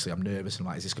 obviously I'm nervous and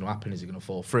I'm like, is this going to happen? Is it going to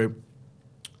fall through?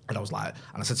 And I was like,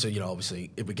 and I said to her,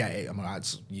 obviously, if we get it, I'm going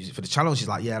to use it for the channel. She's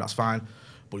like, yeah, that's fine.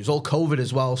 But it was all COVID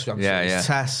as well, so we had his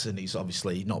tests, and he's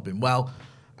obviously not been well.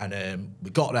 And we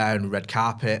got there on the red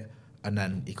carpet, and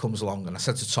then he comes along, and I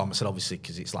said to Tom, I said, obviously,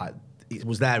 because it's like, it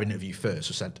was their interview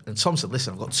first. And Tom said,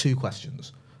 listen, I've got 2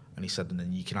 questions. And he said, and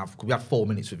then you can have, we had 4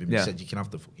 minutes with him. He said, you can have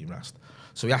the fucking rest.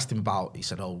 So he asked him about, he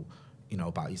said,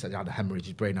 he said he had a hemorrhage,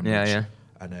 his brain hemorrhage. Yeah.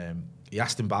 And he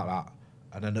asked him about that.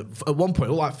 And then at one point,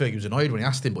 it looked like Fergie was annoyed when he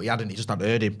asked him, but he hadn't. He just hadn't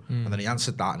heard him. And then he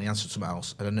answered that, and he answered something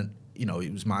else. And then,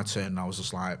 it was my turn, and I was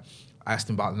just like, I asked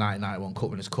him about the 1991 Cup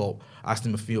Winners' Cup. I asked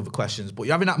him a few other questions. But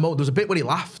you're having that moment. There was a bit when he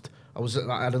laughed. I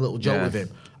had a little joke with him.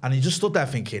 And he just stood there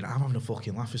thinking, I'm having a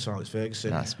fucking laugh with Sir Alex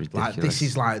Ferguson. That's ridiculous. Like, this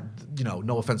is like,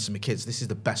 no offence to my kids, this is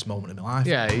the best moment of my life.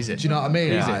 Yeah, easy. Do you know what I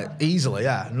mean? Yeah. Like, easily,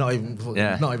 yeah. Not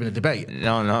even a debate.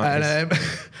 No. And, and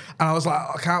I was like,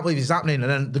 I can't believe it's happening. And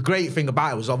then the great thing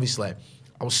about it was, obviously,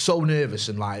 I was so nervous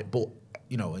and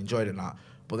enjoyed it and that.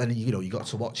 But then, you got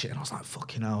to watch it, and I was like,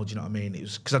 fucking hell, do you know what I mean? It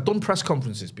was because I'd done press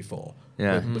conferences before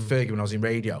with Fergie when I was in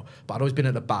radio, but I'd always been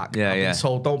at the back. I've been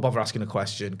told, don't bother asking a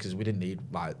question, because we didn't need,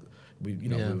 we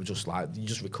were just like, you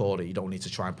just record it, you don't need to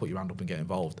try and put your hand up and get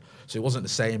involved. So it wasn't the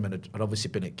same, and I'd obviously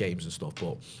been at games and stuff,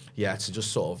 but to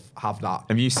just sort of have that.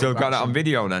 Have you still got it on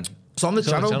video then? It's on the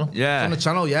channel. Yeah. It's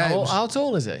on the channell, yeah. How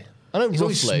tall is he? I know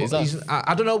roughly.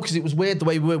 I don't know, because it was weird the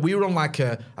way we were on I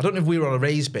don't know if we were on a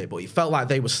raised bit, but it felt like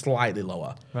they were slightly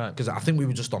lower. Right. Because I think we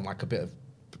were just on a bit of.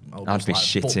 I'd be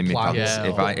shitting me pants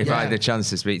if I had the chance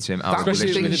to speak to him. I would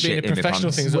Especially with it being a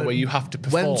professional thing as well, where you have to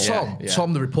perform. When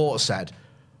Tom, the reporter, said,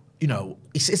 I can't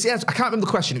remember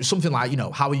the question. It was something like,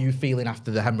 how are you feeling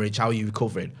after the hemorrhage? How are you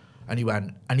recovering? And he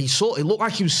went, and it looked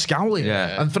like he was scowling.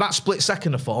 Yeah. And for that split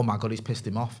second, I thought, oh my God, he's pissed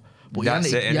him off. But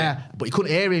That's it, yeah, but he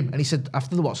couldn't hear him. And he said,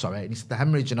 after the what, sorry? And he said, the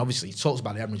hemorrhage. And obviously, he talks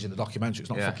about the hemorrhage in the documentary. It's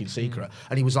not fucking secret.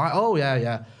 And he was like, oh,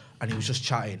 yeah. And he was just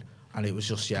chatting. And it was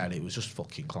just, it was just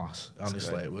fucking class.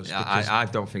 Honestly, it was. I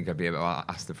don't think I'd be able to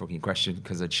ask the fucking question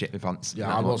because I'd shit my pants.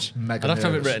 Yeah, I was mega I'd have to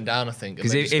have it nervous. written down, I think.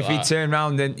 Because if he turned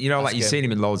around and, like you've him. seen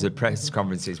him in loads of press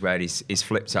conferences where he's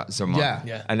flipped at someone.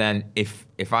 Yeah. And then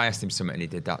if I asked him something and he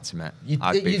did that to me, You've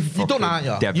fucking done, aren't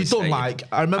you? devastated. You've done, like,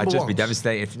 I remember I'd just be once.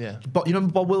 devastated. Yeah. But you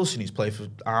remember Bob Wilson, who's played for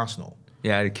Arsenal?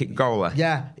 Yeah, the kick goaler.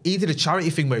 Yeah, he did a charity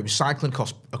thing where he was cycling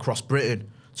across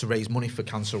Britain to raise money for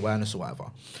cancer awareness or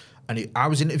whatever. And I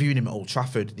was interviewing him at Old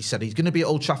Trafford. He said he's going to be at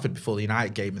Old Trafford before the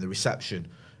United game in the reception.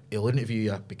 He'll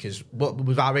interview you because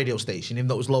with our radio station, even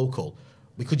though it was local,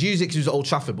 we could use it because he was at Old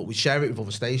Trafford, but we share it with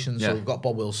other stations. Yeah. So we've got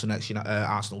Bob Wilson,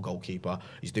 Arsenal goalkeeper.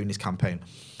 He's doing his campaign.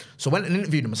 So I went and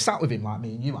interviewed him and sat with him like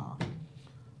me and you are.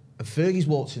 And Fergie's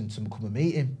walked in to come and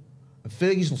meet him. And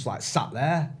Fergie's just like sat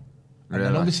there. And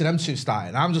then obviously them two started.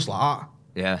 And I'm just like,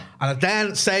 Yeah. And I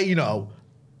daren't say,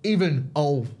 even,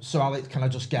 Sir Alex, can I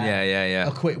just get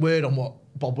a quick word on what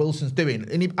Bob Wilson's doing?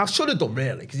 And I should have done,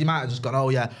 really, because he might have just gone,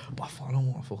 but I thought, I don't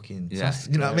want to fucking... You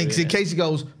know what I mean? Because in case he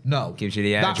goes, no. Gives you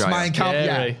the air That's dryer. my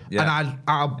encounter, Yeah.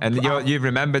 And you've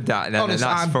remembered that, and honestly,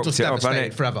 that's I'm fucked just it up, hasn't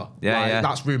devastated it? forever. Yeah.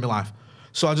 That's ruined my life.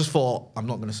 So I just thought, I'm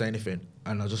not going to say anything.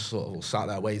 And I just sort of sat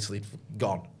there waiting till he'd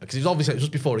gone. Because it was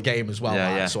just before a game as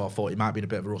well. So I thought he might be in a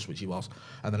bit of a rush, which he was.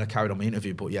 And then I carried on my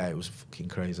interview. But yeah, it was fucking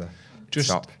crazy.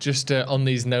 Just on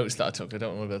these notes that I took, I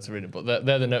don't want to be able to read it, but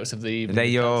they're the notes of the evening. They're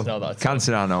your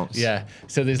Cantona notes. Yeah.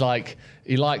 So there's like,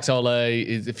 he likes Ole,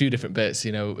 a few different bits,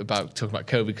 about talking about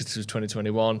COVID because this was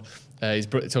 2021. He's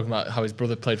talking about how his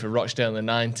brother played for Rochdale in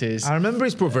the 90s. I remember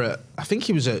his brother, I think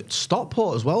he was at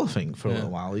Stockport as well, for a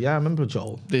little while. Yeah, I remember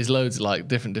Joel. There's loads of like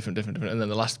different. And then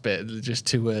the last bit, just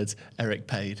two words, Eric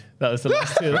paid. That was the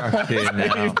last two.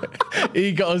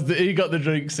 he got the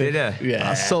drinks in. Did he? Yeah.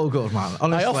 That's so good, man.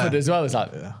 Honestly, I offered as well. It's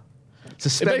like,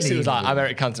 it basically was like, I'm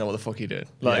Eric Cantona, what the fuck are you doing?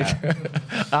 Like,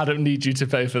 I don't need you to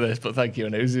pay for this, but thank you.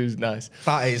 And it was nice.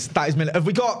 That is minute. Have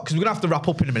we got, because we're going to have to wrap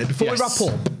up in a minute. Before we wrap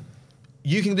up,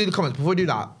 you can do the comments. Before we do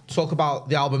that, talk about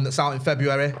the album that's out in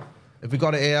February. Have we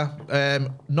got it here?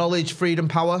 Knowledge, Freedom,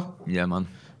 Power. Yeah, man.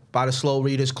 By the Slow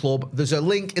Readers Club. There's a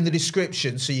link in the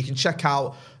description so you can check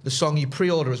out the song you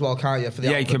pre-order as well, can't you? For the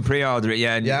album? You can pre-order it,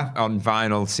 on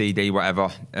vinyl, CD, whatever.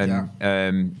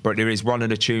 And but there is one of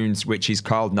the tunes which is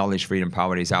called Knowledge, Freedom,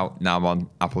 Power. Is out now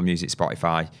on Apple Music,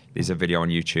 Spotify. There's a video on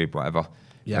YouTube, whatever.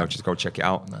 Yeah, just go check it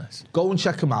out. Nice. Go and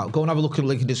check them out. Go and have a look at the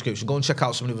link in the description. Go and check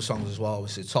out some of the other songs as well.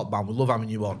 Obviously, top band. We love having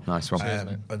you on. Nice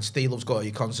one. And Steve loves going to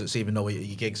your concerts, even though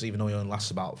your gigs, even though he only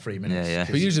lasts about 3 minutes. Yeah.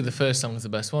 But usually the first song is the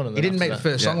best one. And He didn't make the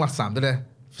first song last time, did he?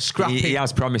 Scrappy. He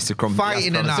has promised to come.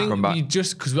 Fighting and that. You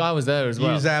just, because I was there as well.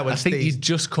 You was there when I think Steve- he'd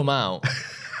just come out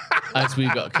as we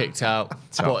got kicked out.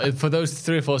 But for those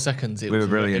 3 or 4 seconds, it We was were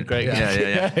brilliant. a great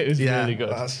Yeah. game. It was really good.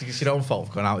 That's your own fault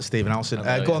for going out with Stephen Howson.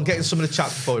 know, Go on, get in some of the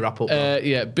chats before we wrap up.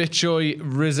 Bitchoy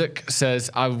Rizek says,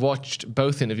 I've watched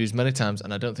both interviews many times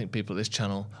and I don't think people at this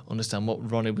channel understand what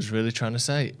Ronnie was really trying to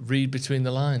say. Read between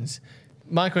the lines.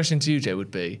 My question to you, Jay, would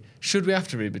be, should we have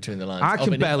to read between the lines? I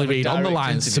can barely read on the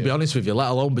lines, to be honest with you, let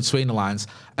alone between the lines.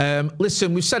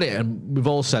 Listen, we've said it and we've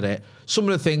all said it. Some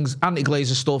of the things,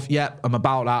 anti-Glazer stuff, I'm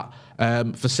about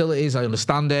that. Facilities, I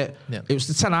understand it. Yep. It was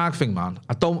the Ten Hag thing, man.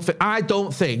 I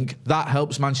don't think that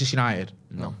helps Manchester United.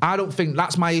 No. I don't think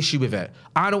that's my issue with it.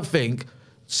 I don't think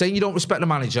saying you don't respect the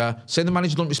manager, saying the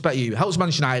manager don't respect you, helps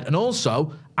Manchester United. And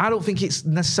also, I don't think it's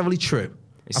necessarily true.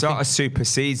 It sort of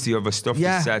supersedes the other stuff he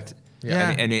said.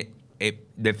 Yeah. And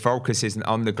the focus isn't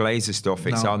on the Glazer stuff,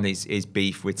 it's on his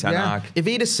beef with Ten Hag. If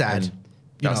he'd have said...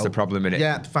 That's the problem, innit?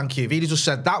 Yeah, thank you. If he'd have just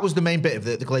said that was the main bit of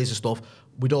the Glazer stuff,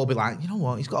 we'd all be like, you know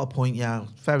what, he's got a point,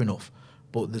 fair enough.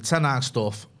 But the Ten Hag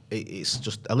stuff, it's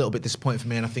just a little bit disappointing for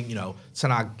me. And I think, Ten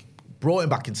Hag brought him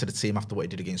back into the team after what he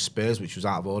did against Spurs, which was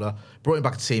out of order. Brought him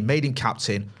back to the team, made him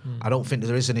captain. I don't think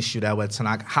there is an issue there where Ten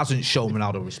Hag hasn't shown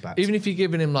Ronaldo respect. Even if you're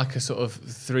giving him like a sort of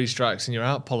 3 strikes and you're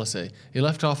out policy, he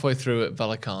left halfway through at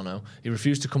Vallecano. He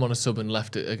refused to come on a sub and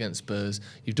left it against Spurs.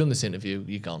 You've done this interview,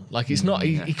 you're gone. Like it's not.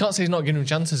 He can't say he's not giving him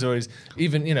chances, or he's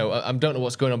even. I don't know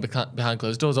what's going on behind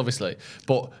closed doors, obviously.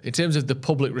 But in terms of the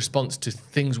public response to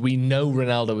things we know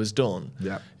Ronaldo has done,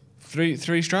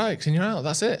 three strikes and you're out.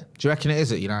 That's it. Do you reckon it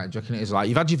is at United? Do you reckon it is like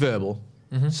you've had your verbal,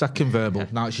 second verbal,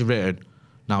 now it's your written,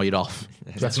 now you're off? Do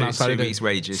you reckon that's how 2 it is? weeks'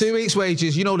 wages. 2 weeks'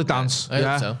 wages, you know the dance. I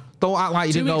hope so. Don't act like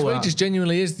you 2 didn't weeks' know wages that.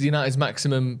 genuinely is the United's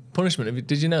maximum punishment.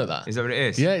 Did you know that? Is that what it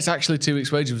is? Yeah, it's actually 2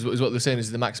 weeks' wages. Is what they're saying is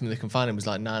the maximum they can fine him was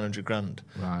like 900 grand.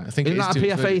 Right. I think Isn't it is that a 2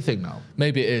 weeks' PFA wages. thing now?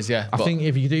 Maybe it is. Yeah. I think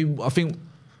if you do,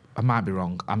 I might be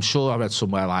wrong. I'm sure I read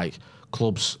somewhere like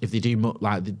clubs, if they do more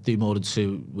than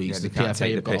 2 weeks, Yeah, they the can't PFA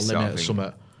take have the got a piss limit off, or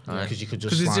something. Because you could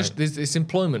just Because it's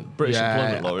employment, British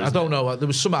employment law, isn't I don't it? know. There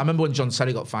was some. I remember when John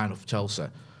Terry got fined for Chelsea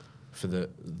for the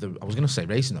I was going to say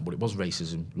racism, but it was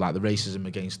racism, like the racism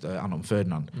against Anton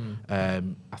Ferdinand.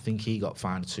 I think he got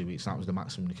fined 2 weeks. That was the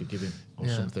maximum they could give him, or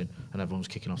something. And everyone was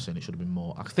kicking off saying it should have been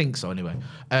more. I think so. Anyway,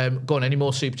 go on. Any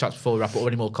more super chats before we wrap up, or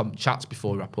any more chats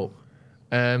before we wrap up?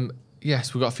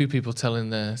 Yes, we've got a few people telling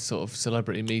their sort of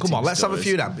celebrity meetings. Come on, let's have a stories.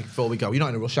 few then before we go. You're not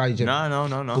in a rush, are you, Jim? No.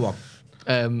 Go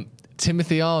on.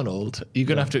 Timothy Arnold, you're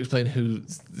going to have to explain who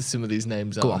some of these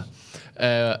names are. Go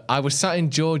on. I was sat in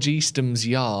George Eastham's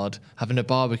yard having a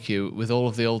barbecue with all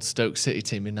of the old Stoke City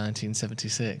team in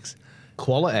 1976.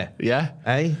 Quality. Yeah?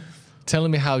 Eh?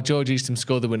 Telling me how George Eastham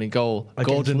scored the winning goal. Against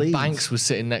Gordon Leeds. Banks was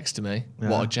sitting next to me. Yeah.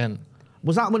 What a gent.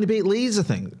 Was that when they beat Leeds, I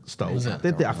think, Stoke? Was it?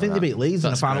 Did they? I think they beat Leeds in the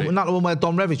That's final. great. Wasn't that the one where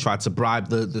Don Revie tried to bribe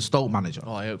the Stoke manager?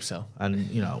 Oh, I hope so. And,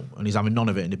 and he's having none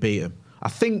of it and they beat him. I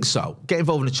think so. Get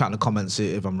involved in the chat in the comments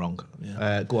if I'm wrong.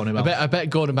 Yeah. Go on, I bet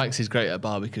Gordon Banks is great at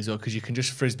barbecues because you can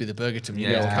just frisbee the burger to him. You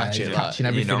know, catch he's it. catching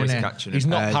Like, everything, he's innit? catching he's it.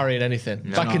 not parrying anything.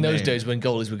 Back in those mean? days when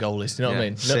goalies were goalies, you know what I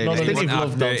mean? Same. None of He this wouldn't glove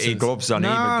have dirty nonsense. gloves on No,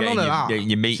 either. none of that. Getting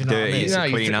your meat Do you know what I dirty. mean? It's No, a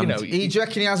you clean know, hand. you- Do you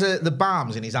reckon he has the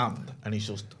balms in his hand and he's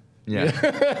just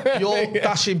Yeah. you're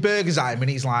dashing burgers at him and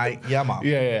he's like, yeah, man.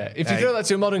 Yeah. If you throw that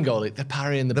to a modern goalie, they're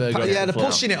parrying the burger. Yeah, off the they're floor.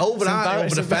 pushing it over,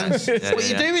 over the fence. embarrassing. What are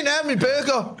you doing there, my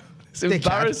burger? It's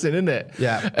embarrassing, isn't it?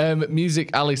 Yeah. Music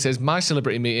Ali says, my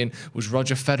celebrity meeting was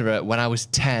Roger Federer when I was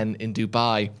 10 in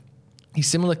Dubai. He's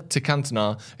similar to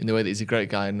Cantona in the way that he's a great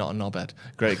guy and not a knobhead.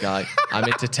 Great guy. I'm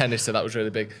into tennis, so that was really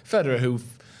big. Federer, who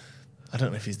I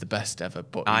don't know if he's the best ever,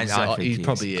 but I think he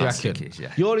probably I is. reckon. is,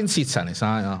 yeah. You're into tennis,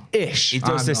 aren't you? Ish. He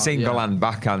does I'm the not, single hand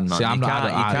backhand, man. See, I'm you not-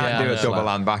 can't, I don't- do yeah, a double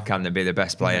hand backhand and be the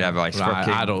best player ever. It's Right,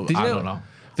 fucking. I don't know.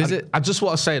 I just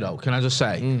want to say though, can I just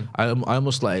say, I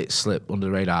almost let it slip under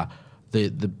the radar.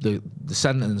 The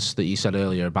sentence that you said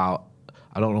earlier about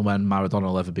I don't know when Maradona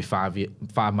will ever be 5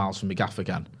 miles from the gaff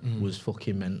again was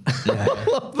fucking mint. I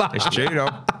love that. It's true though.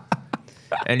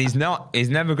 And he's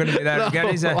never going to be there again,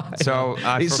 is he? So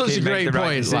It's such a fucking make great the right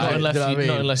point, decision. like- Not do you know what I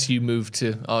mean? unless you move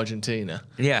to Argentina.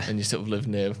 Yeah. And you sort of live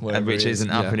near wherever And which he is. isn't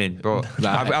happening. But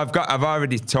Right. I've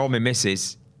already told my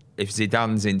missus if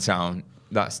Zidane's in town,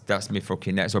 that's me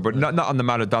fucking next one. But not on the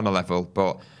Maradona level,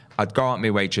 but I'd go out my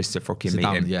way just to fucking meet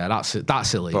him. Yeah, that's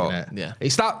elite, But- isn't it? Yeah.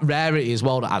 It's that rarity as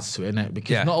well that adds to it, isn't it?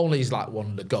 Because Yeah. not only is like one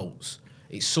of the goats,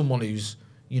 it's someone who's,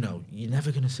 you're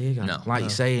never going to see again. No. Like you're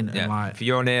saying, Yeah. and like... If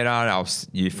you're near our house,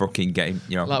 you fucking game.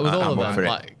 Like with all I'm of up them, for it.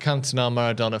 like Cantona,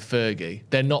 Maradona, Fergie,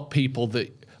 they're not people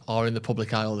that are in the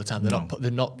public eye all the time.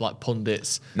 They're not like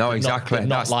pundits. No, They're exactly.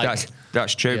 Not, they're not like,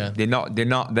 That's true. Yeah. They're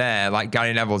not there like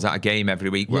Gary Neville's at a game every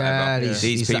week. Whatever. Yeah,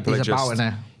 These people he's are about, just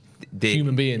innit?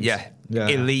 Human beings. Yeah, Yeah.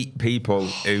 elite people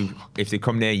who, if they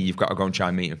come near you, you've got to go and try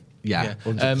and meet them. Yeah,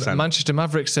 Yeah. 100%. Manchester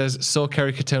Maverick says saw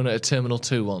Kerry Katona at Terminal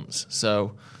 2 once.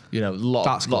 So, lot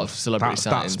That's of celebrity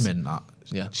sightings. That's mint, that.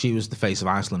 Yeah. She was the face of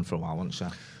Iceland for a while, wasn't she?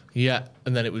 Yeah,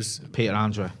 and then it was. Peter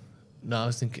Andre. No, I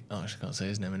was thinking. Oh, I can't say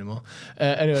his name anymore.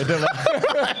 Anyway, don't know.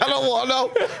 I don't want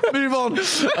to know. Move on.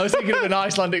 I was thinking of an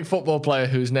Icelandic football player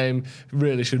whose name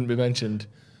really shouldn't be mentioned.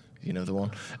 You know the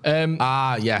one.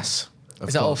 Yes.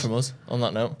 Is that all from us on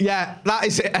that note? Yeah, that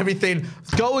is it, everything.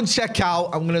 Go and check out.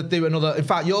 I'm going to do another. In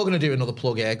fact, you're going to do another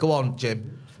plug here. Go on,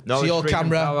 Jim. No, So it's your Freedom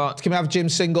camera. Power. Can we have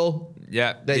Jim's single?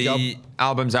 Yeah, There you the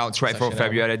album's out 24th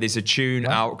February. There's a tune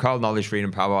out called Knowledge, Freedom,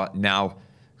 Power. Now,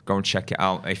 go and check it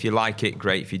out. If you like it,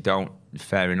 great. If you don't,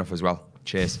 fair enough as well.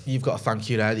 Cheers. You've got a thank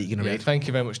you there that you're going to Yeah, read. thank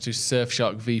you very much to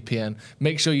Surfshark VPN.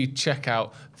 Make sure you check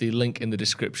out the link in the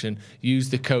description. Use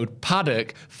the code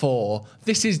PADDOCK for,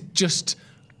 this is just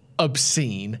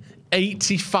obscene,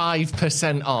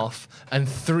 85% off and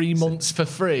 3 months for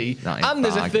free. That is And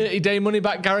there's a bargain. 30-day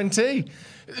money-back guarantee.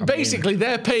 Basically,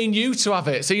 they're paying you to have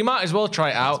it. So you might as well try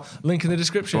it out. Link in the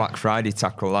description. Black Friday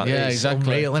tackle that. Yeah, It's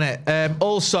exactly. unreal, isn't it?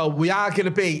 Also, we are going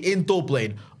to be in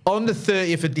Dublin on the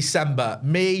 30th of December.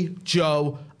 Me,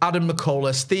 Joe, Adam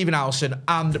McCullough, Stephen Allison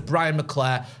and Brian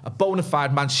McClare, a bona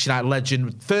fide Manchester United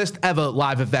legend. First ever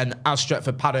live event at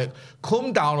Stretford Paddock.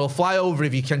 Come down or fly over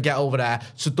if you can get over there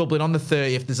to Dublin on the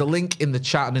 30th. There's a link in the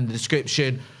chat and in the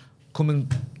description. Come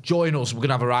and join us. We're going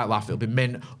to have a right laugh. It'll be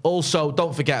mint. Also,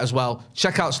 don't forget as well,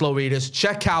 check out Slow Readers.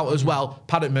 Check out as well,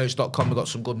 paddockmerch.com. We've got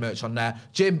some good merch on there.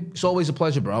 Jim, it's always a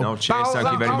pleasure, bro. No, cheers.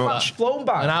 Thank you very much. Flown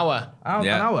back. An hour. An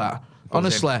Yeah. hour.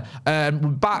 Honestly, we're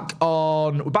back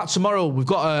tomorrow. We've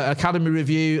got an Academy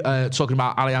review talking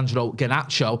about Alejandro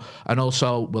Garnacho, and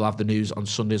also we'll have the news on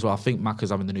Sunday as well. I think Mac is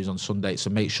having the news on Sunday, so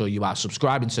make sure you are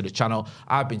subscribing to the channel.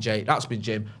 I've been Jay, that's been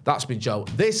Jim, that's been Joe.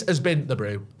 This has been The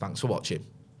Brew. Thanks for watching.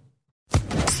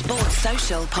 Sports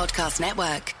Social Podcast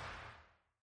Network.